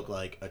kind of look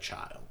like a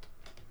child,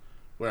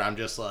 where I'm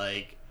just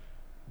like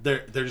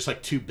they're just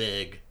like too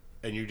big,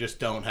 and you just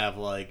don't have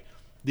like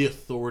the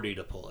authority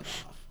to pull it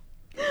off.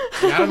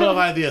 Like, I don't know if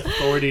I have the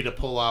authority to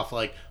pull off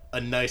like a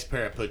nice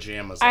pair of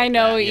pajamas. Like I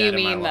know that what yet you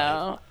in my mean, life.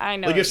 though. I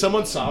know. Like what if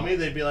someone you saw me,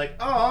 they'd be like,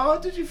 "Oh,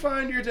 did you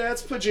find your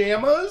dad's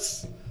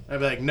pajamas?" I'd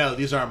be like, "No,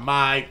 these are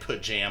my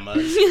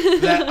pajamas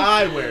that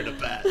I wear to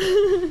bed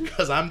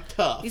because I'm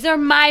tough." These are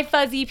my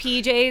fuzzy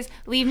PJs.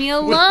 Leave me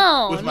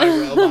alone. With my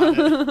robe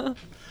on it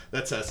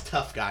that says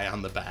 "tough guy"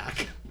 on the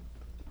back.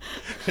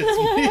 It's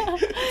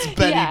me. It's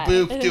Betty Yeah.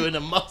 Boop doing a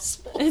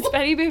muscle. It's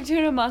Betty Boop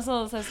doing a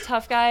muscle. It says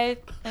tough guy,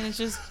 and it's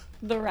just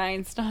the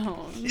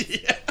rhinestones.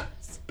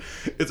 Yes.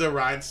 It's a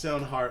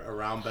rhinestone heart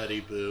around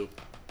Betty Boop,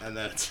 and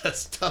then it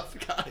says "tough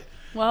guy."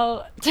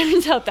 Well,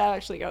 turns out that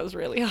actually goes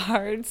really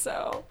hard,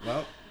 so.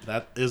 Well,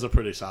 that is a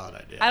pretty solid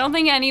idea. I don't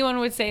think anyone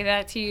would say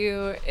that to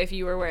you if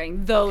you were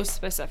wearing those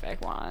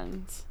specific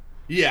ones.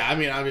 Yeah, I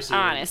mean, obviously.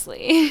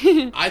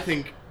 Honestly. I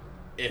think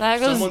if That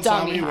goes someone saw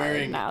dummy me hard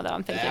wearing now that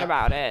I'm thinking that-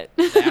 about it.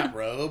 that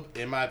robe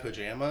in my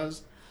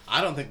pajamas,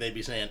 I don't think they'd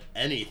be saying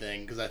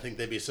anything because I think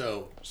they'd be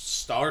so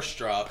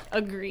starstruck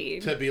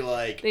Agreed. to be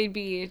like, They'd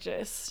be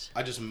just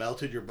I just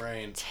melted your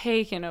brain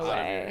taken out of your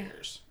away.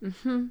 ears.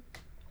 Mm-hmm.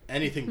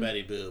 Anything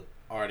Betty Boop,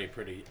 already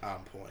pretty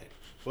on point.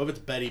 What if it's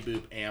Betty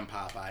Boop and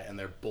Popeye and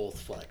they're both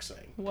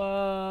flexing?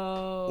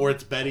 Whoa. Or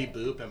it's Betty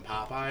Boop and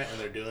Popeye and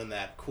they're doing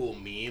that cool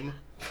meme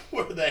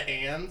where the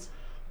hands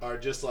are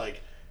just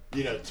like,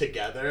 you know,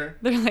 together.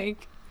 They're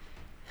like...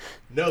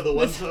 No, the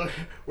ones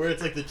where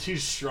it's like the two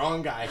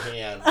strong guy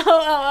hands.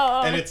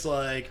 Oh. And it's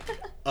like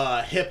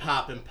hip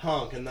hop and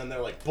punk, and then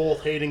they're like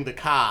both hating the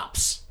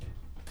cops.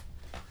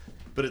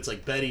 But it's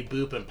like Betty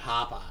Boop and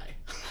Popeye.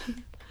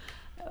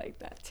 I like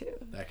that too.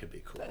 That could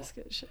be cool. That's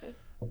good shit.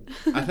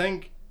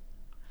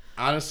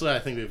 Honestly, I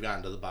think we've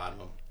gotten to the bottom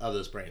of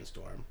this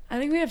brainstorm. I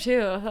think we have too.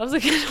 That was a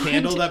good one.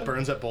 Candle too. that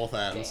burns at both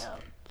ends.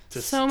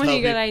 Damn. So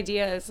many good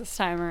ideas this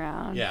time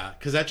around. Yeah,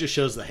 because that just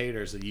shows the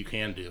haters that you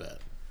can do it.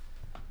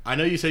 I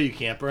know you say you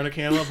can't burn a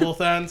candle at both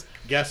ends.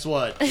 Guess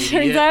what? It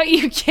turns out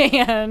you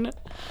can.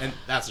 And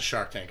that's a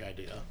Shark Tank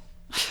idea.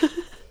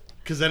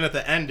 Because then at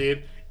the end,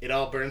 dude, it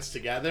all burns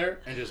together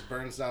and just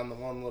burns down the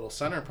one little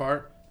center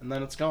part, and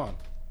then it's gone.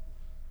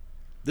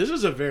 This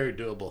is a very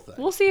doable thing.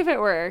 We'll see if it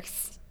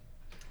works.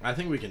 I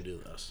think we can do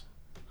this.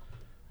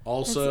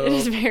 Also, it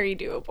is very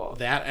doable.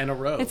 That and a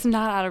robe. It's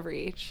not out of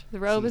reach. The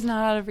robe is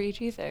not out of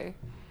reach either.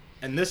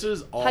 And this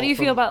is all. How do you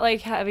feel about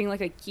like having like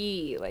a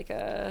gi, like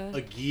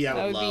a gi?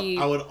 I would love.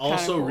 I would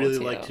also cool really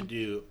too. like to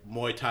do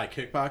Muay Thai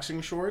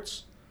kickboxing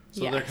shorts.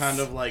 So Yes. they're kind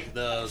of like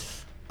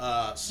those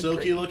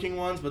silky looking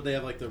ones, but they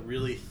have like the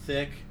really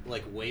thick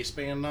like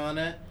waistband on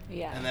it.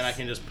 Yes. And then I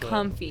can just put,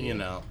 Comfy. you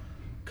know,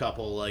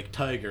 couple like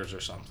tigers or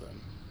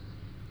something.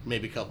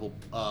 Maybe a couple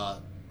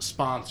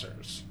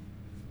sponsors,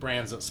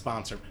 brands that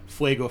sponsor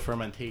Fuego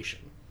Fermentation.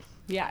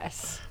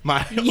 Yes.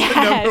 My Yes.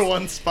 number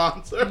one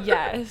sponsor.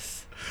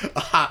 Yes. A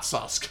hot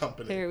sauce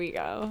company. There we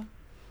go.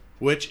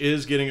 Which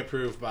is getting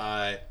approved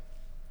by,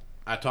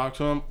 I talked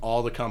to them,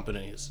 all the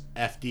companies.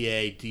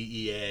 FDA,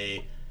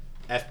 DEA,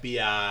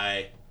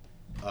 FBI,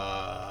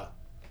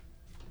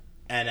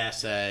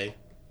 NSA.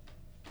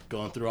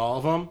 Going through all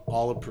of them,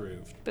 all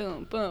approved.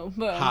 Boom, boom,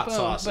 boom, Hot boom,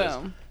 sauces.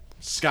 boom.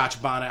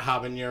 Scotch bonnet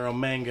habanero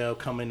mango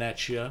coming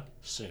at you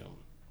soon.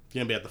 It's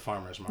going to be at the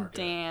farmer's market.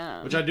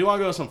 Damn. Which I do want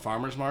to go to some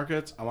farmer's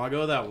markets. I want to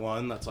go to that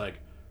one that's like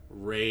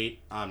right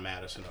on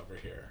Madison over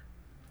here.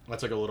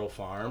 That's like a little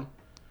farm.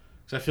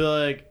 Because I feel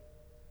like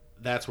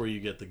that's where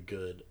you get the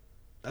good.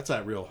 That's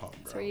that real home, bro.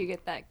 That's where you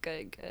get that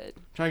good.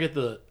 Trying to get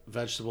the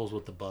vegetables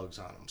with the bugs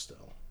on them still.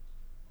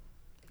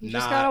 You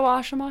just gotta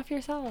wash them off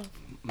yourself.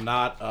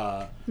 Not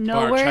No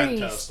Barcento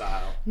worries.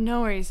 style.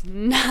 No worries.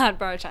 Not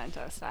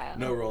Barcento style.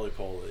 No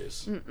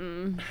roly-polies.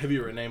 Mm-mm. Have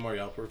you written any more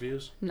Yelp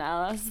reviews?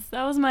 No,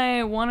 that was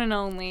my one and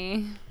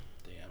only.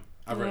 Damn.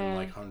 I've written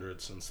like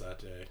hundreds since that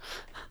day.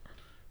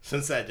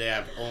 Since that day,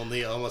 I've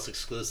only almost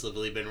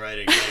exclusively been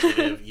writing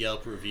negative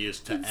Yelp reviews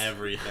to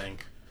everything.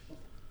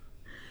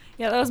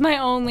 Yeah, that was my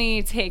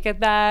only take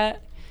at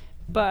that.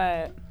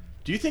 But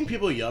Do you think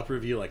people Yelp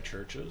review like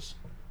churches?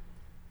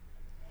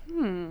 I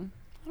don't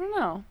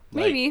know.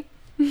 Like, Maybe.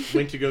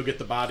 Went to go get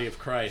the body of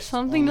Christ.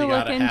 Something only to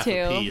got look a half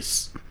into. a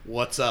piece.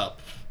 What's up?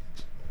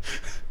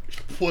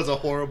 Was a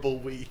horrible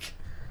week.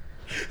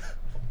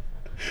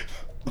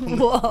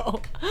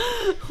 Whoa.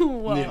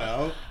 Whoa. You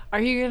know?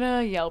 Are you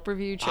gonna Yelp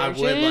review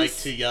churches? I would like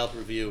to Yelp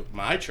review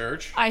my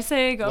church. I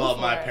say go Well,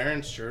 for my it.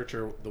 parents' church,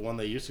 or the one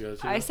they used to go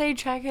to. I say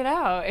check it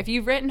out. If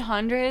you've written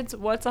hundreds,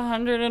 what's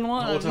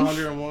 101? Oh, it's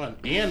 101.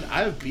 And I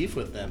have beef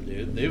with them,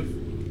 dude.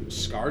 They've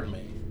scarred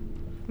me.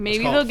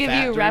 Maybe called they'll give fat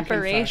you during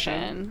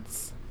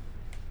reparations.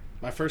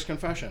 My first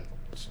confession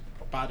was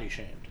body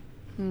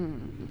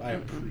shamed by a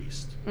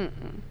priest.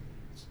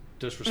 It's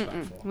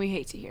disrespectful. We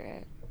hate to hear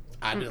it.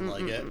 I didn't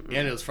like it.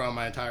 And it was from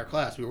my entire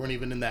class. We weren't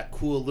even in that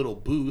cool little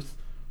booth.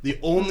 The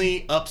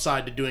only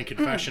upside to doing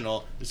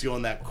confessional is to go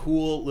in that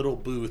cool little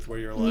booth where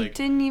you're You like,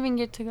 didn't even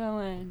get to go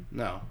in.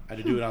 no, I had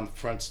to do it on the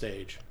front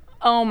stage.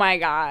 Oh my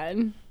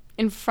god.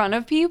 In front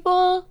of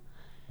people?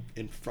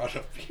 In front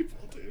of people,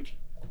 dude.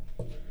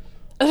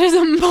 That is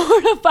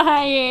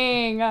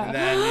mortifying. And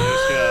then you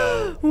just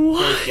go,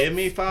 What? forgive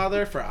me,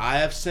 Father, for I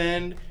have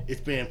sinned.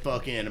 It's been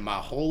fucking my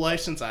whole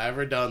life since I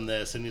ever done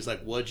this. And he's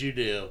like, what'd you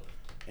do?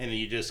 And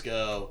you just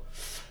go,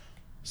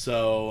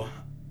 so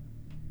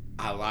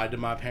I lied to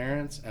my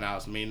parents and I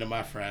was mean to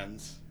my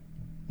friends.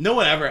 No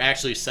one ever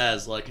actually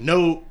says, like,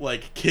 no,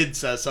 like, kid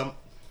says something.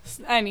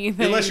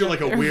 Anything. Unless you're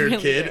like a they're weird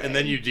really kid doing. and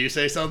then you do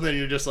say something and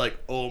you're just like,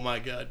 oh my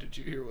god, did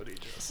you hear what he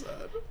just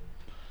said?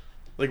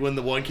 Like when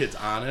the one kid's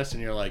honest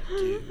and you're like,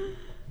 dude.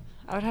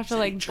 I would have to Say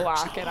like church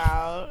block it now.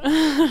 out.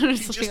 He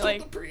Just just be told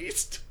like, the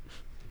priest.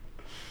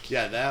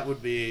 Yeah, that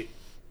would be.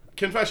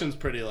 Confession's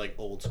pretty like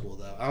old school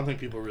though. I don't think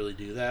people really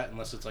do that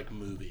unless it's like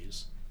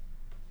movies.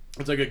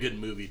 It's like a good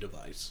movie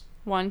device.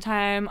 one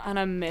time on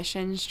a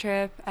missions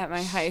trip at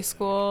my high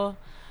school,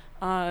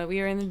 we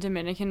were in the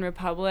Dominican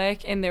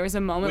Republic, and there was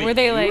a moment Wait, where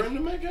they you like, were in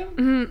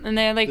Dominican? and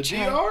they had like, The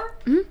tried-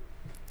 DR?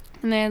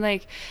 and they had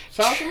like,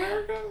 South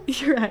America?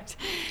 you're right,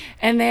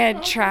 and they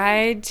had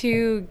tried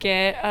to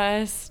get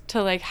us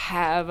to like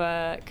have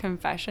a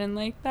confession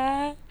like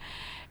that,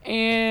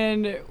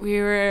 and we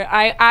were,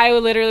 I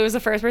literally was the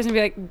first person to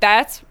be like,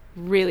 that's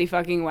really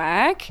fucking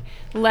whack.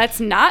 Let's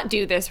not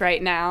do this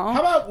right now. How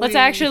about Let's we-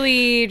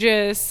 actually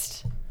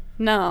just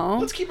No.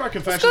 Let's keep our Let's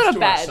confessions go to to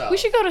bed. ourselves. We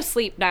should go to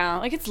sleep now.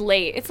 Like, it's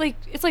late. It's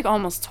like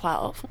almost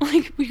 12.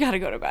 Like, we gotta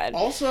go to bed.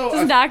 Also,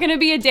 This is not gonna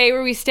be a day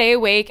where we stay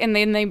awake and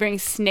then they bring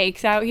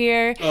snakes out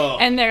here Ugh.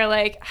 and they're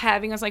like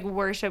having us like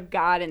worship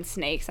God and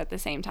snakes at the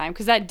same time.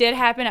 Because that did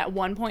happen at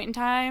one point in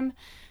time,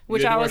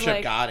 which you I had to was worship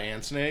like, God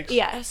and snakes.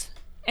 yes,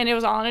 and it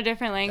was all in a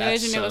different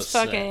language That's and so it was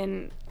sick.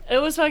 fucking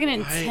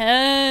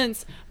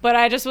intense. But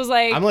I just was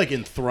like, I'm like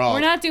enthralled. we're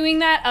not doing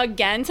that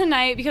again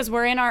tonight because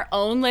we're in our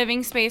own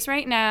living space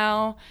right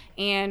now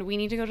and we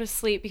need to go to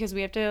sleep because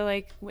we have to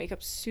like wake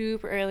up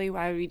super early.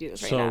 Why would we do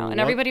this right So now? And what-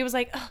 everybody was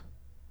like, ugh.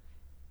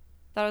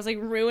 Thought I was like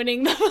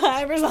ruining the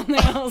vibe or something.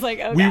 I was like,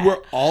 okay. We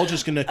were all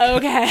just gonna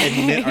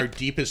Okay. admit our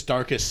deepest,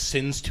 darkest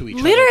sins to each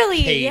other.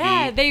 literally, Katie.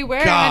 yeah, they were.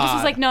 And I just was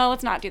God. like, no,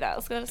 let's not do that.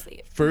 Let's go to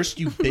sleep. First,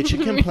 you bitch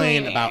and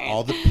complain about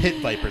all the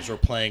pit vipers we're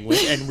playing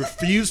with and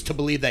refuse to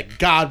believe that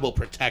God will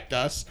protect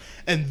us.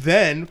 And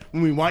then,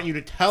 when we want you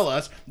to tell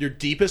us your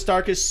deepest,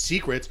 darkest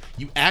secrets,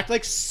 you act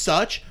like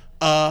such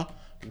a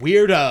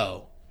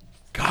weirdo.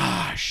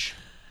 Gosh.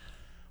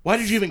 Why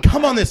did you even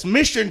come on this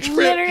mission trip?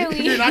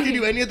 Literally. You're not going to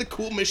do any of the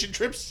cool mission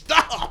trips?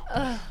 Stop.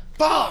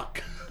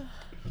 Fuck.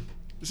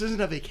 This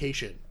isn't a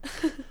vacation.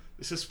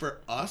 This is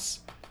for us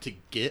to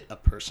get a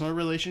personal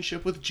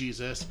relationship with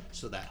Jesus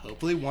so that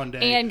hopefully one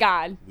day And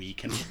God. we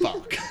can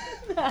fuck.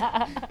 So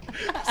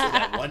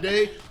that one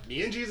day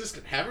me and Jesus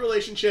can have a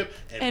relationship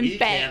and, And we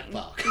bang. can't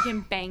fuck. We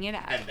can bang it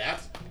out. And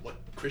that's what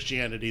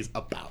Christianity's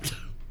about.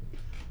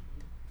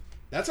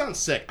 That sounds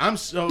sick. I'm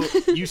so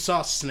you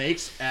saw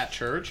snakes at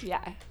church?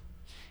 Yeah.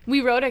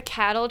 We rode a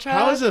cattle truck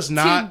How is this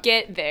not- to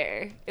get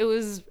there. It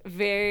was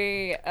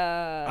very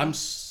I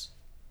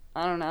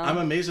don't know. I'm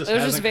amazed this It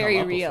was hasn't just very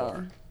come up real.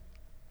 before.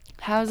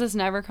 How has this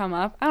never come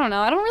up? I don't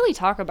know. I don't really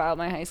talk about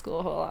my high school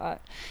a whole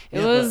lot. It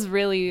Yeah, was but-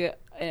 really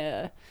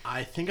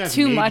I think I've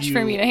too made much for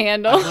you- me to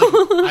handle.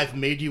 I've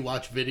made you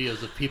watch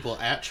videos of people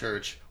at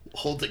church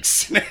holding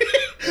snakes.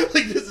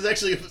 Like this is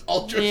actually an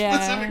ultra Yeah.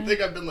 specific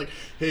thing. I've been like,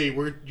 hey,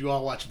 where you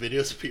all watch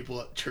videos of people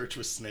at church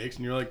with snakes?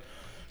 And you're like,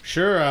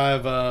 sure,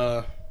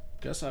 I've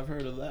guess I've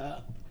heard of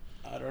that.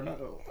 I don't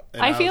know.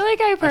 And I feel like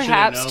I should've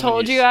perhaps known when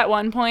told you you s- at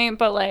one point,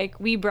 but like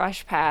we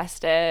brushed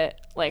past it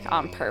like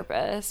on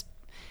purpose.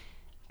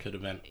 Could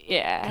have been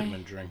Yeah.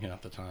 drinking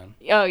at the time.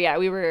 Oh yeah,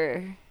 we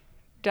were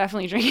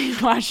definitely drinking,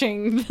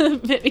 watching the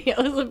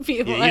videos of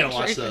people. Yeah, you at don't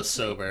watch church. those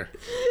sober.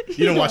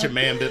 You don't watch a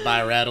man bit by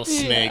a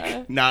rattlesnake,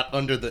 Yeah. not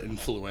under the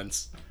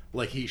influence,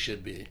 like he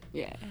should be.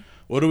 Yeah.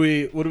 What are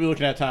we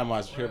looking at time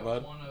wise here,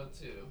 bud?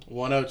 102.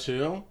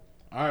 102. All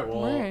right.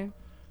 Well, Word.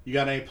 you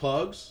got any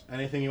plugs?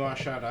 Anything you want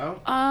to shout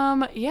out?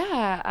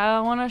 Yeah, I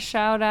want to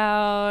shout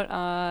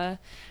out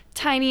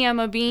Tiny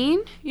Emma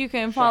Bean. You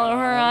can follow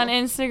her on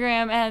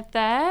Instagram at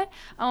that.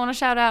 I want to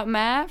shout out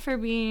Matt for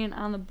being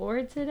on the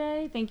board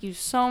today. Thank you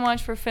so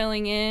much for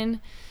filling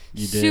in.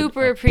 You did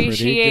Super a pretty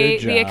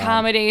appreciate good the job.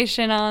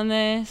 accommodation on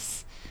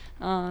this.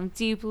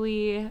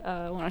 Deeply.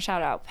 Want to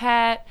shout out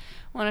Pat.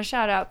 Want to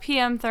shout out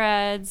PM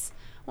Threads.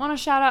 Want to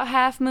shout out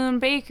Half Moon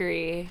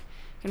Bakery.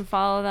 You can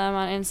follow them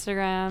on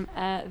Instagram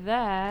at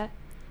that.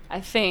 I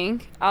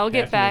think I'll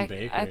get Half Moon back.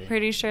 Bakery. I'm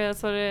pretty sure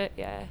that's what it.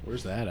 Yeah,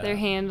 Where's that at? their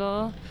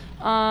handle.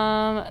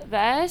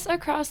 That's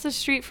across the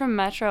street from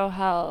Metro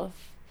Health.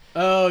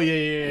 Oh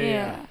yeah.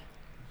 Yeah.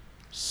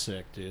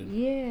 Sick, dude.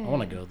 Yeah. I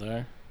want to go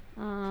there.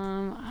 I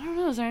don't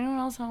know. Is there anyone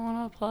else I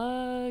want to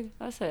plug?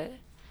 That's it.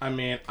 I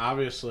mean,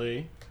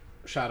 obviously,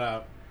 shout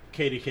out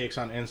Katie Cakes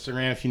on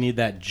Instagram if you need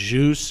that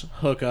juice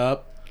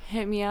hookup.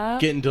 Hit me up.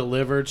 Getting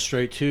delivered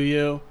straight to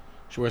you.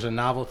 She wears a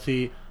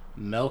novelty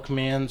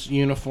milkman's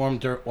uniform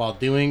while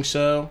doing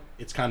so.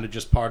 It's kind of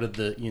just part of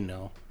the,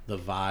 the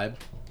vibe.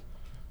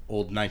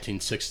 Old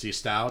 1960s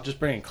style. Just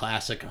bringing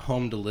classic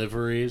home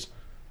deliveries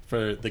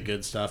for the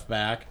good stuff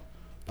back.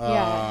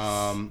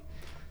 Yes.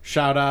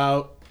 Shout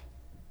out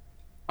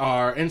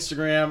our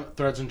Instagram,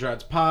 Threads and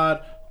Dreads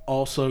Pod.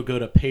 Also go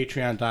to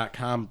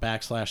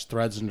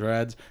patreon.com/Threads and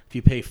Dreads. If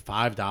you pay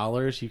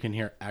 $5, you can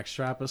hear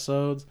extra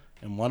episodes.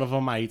 And one of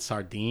them, I eat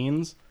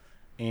sardines.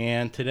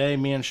 And today,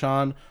 me and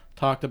Sean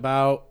talked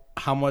about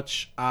how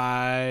much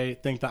I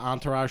think the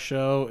Entourage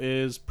show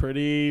is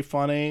pretty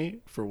funny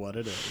for what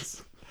it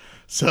is.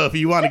 So if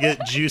you want to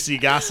get juicy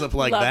gossip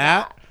like Love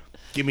that,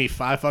 give me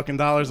 $5 a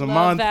Love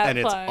month, that and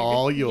it's plug.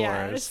 all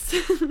yours.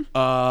 Yes.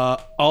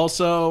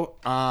 Also,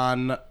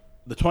 on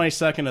the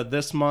 22nd of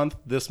this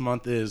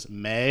month is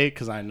May,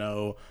 because I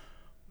know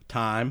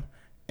time,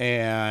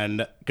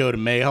 and go to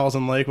Mayhalls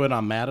in Lakewood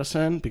on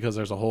Madison, because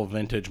there's a whole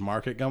vintage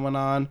market going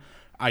on.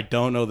 I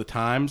don't know the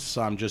times,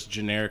 so I'm just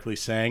generically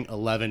saying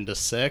 11 to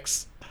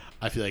 6.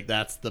 I feel like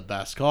that's the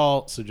best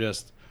call. So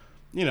just,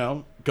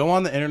 go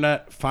on the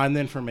internet, find the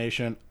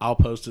information. I'll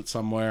post it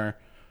somewhere.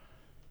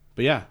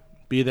 But yeah,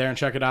 be there and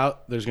check it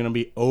out. There's going to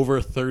be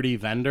over 30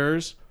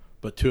 vendors,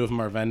 but 2 of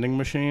them are vending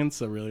machines,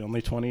 so really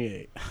only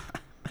 28.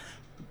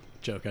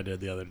 Joke I did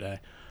the other day.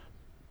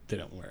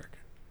 Didn't work.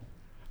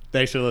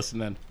 Thanks for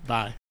listening. Bye.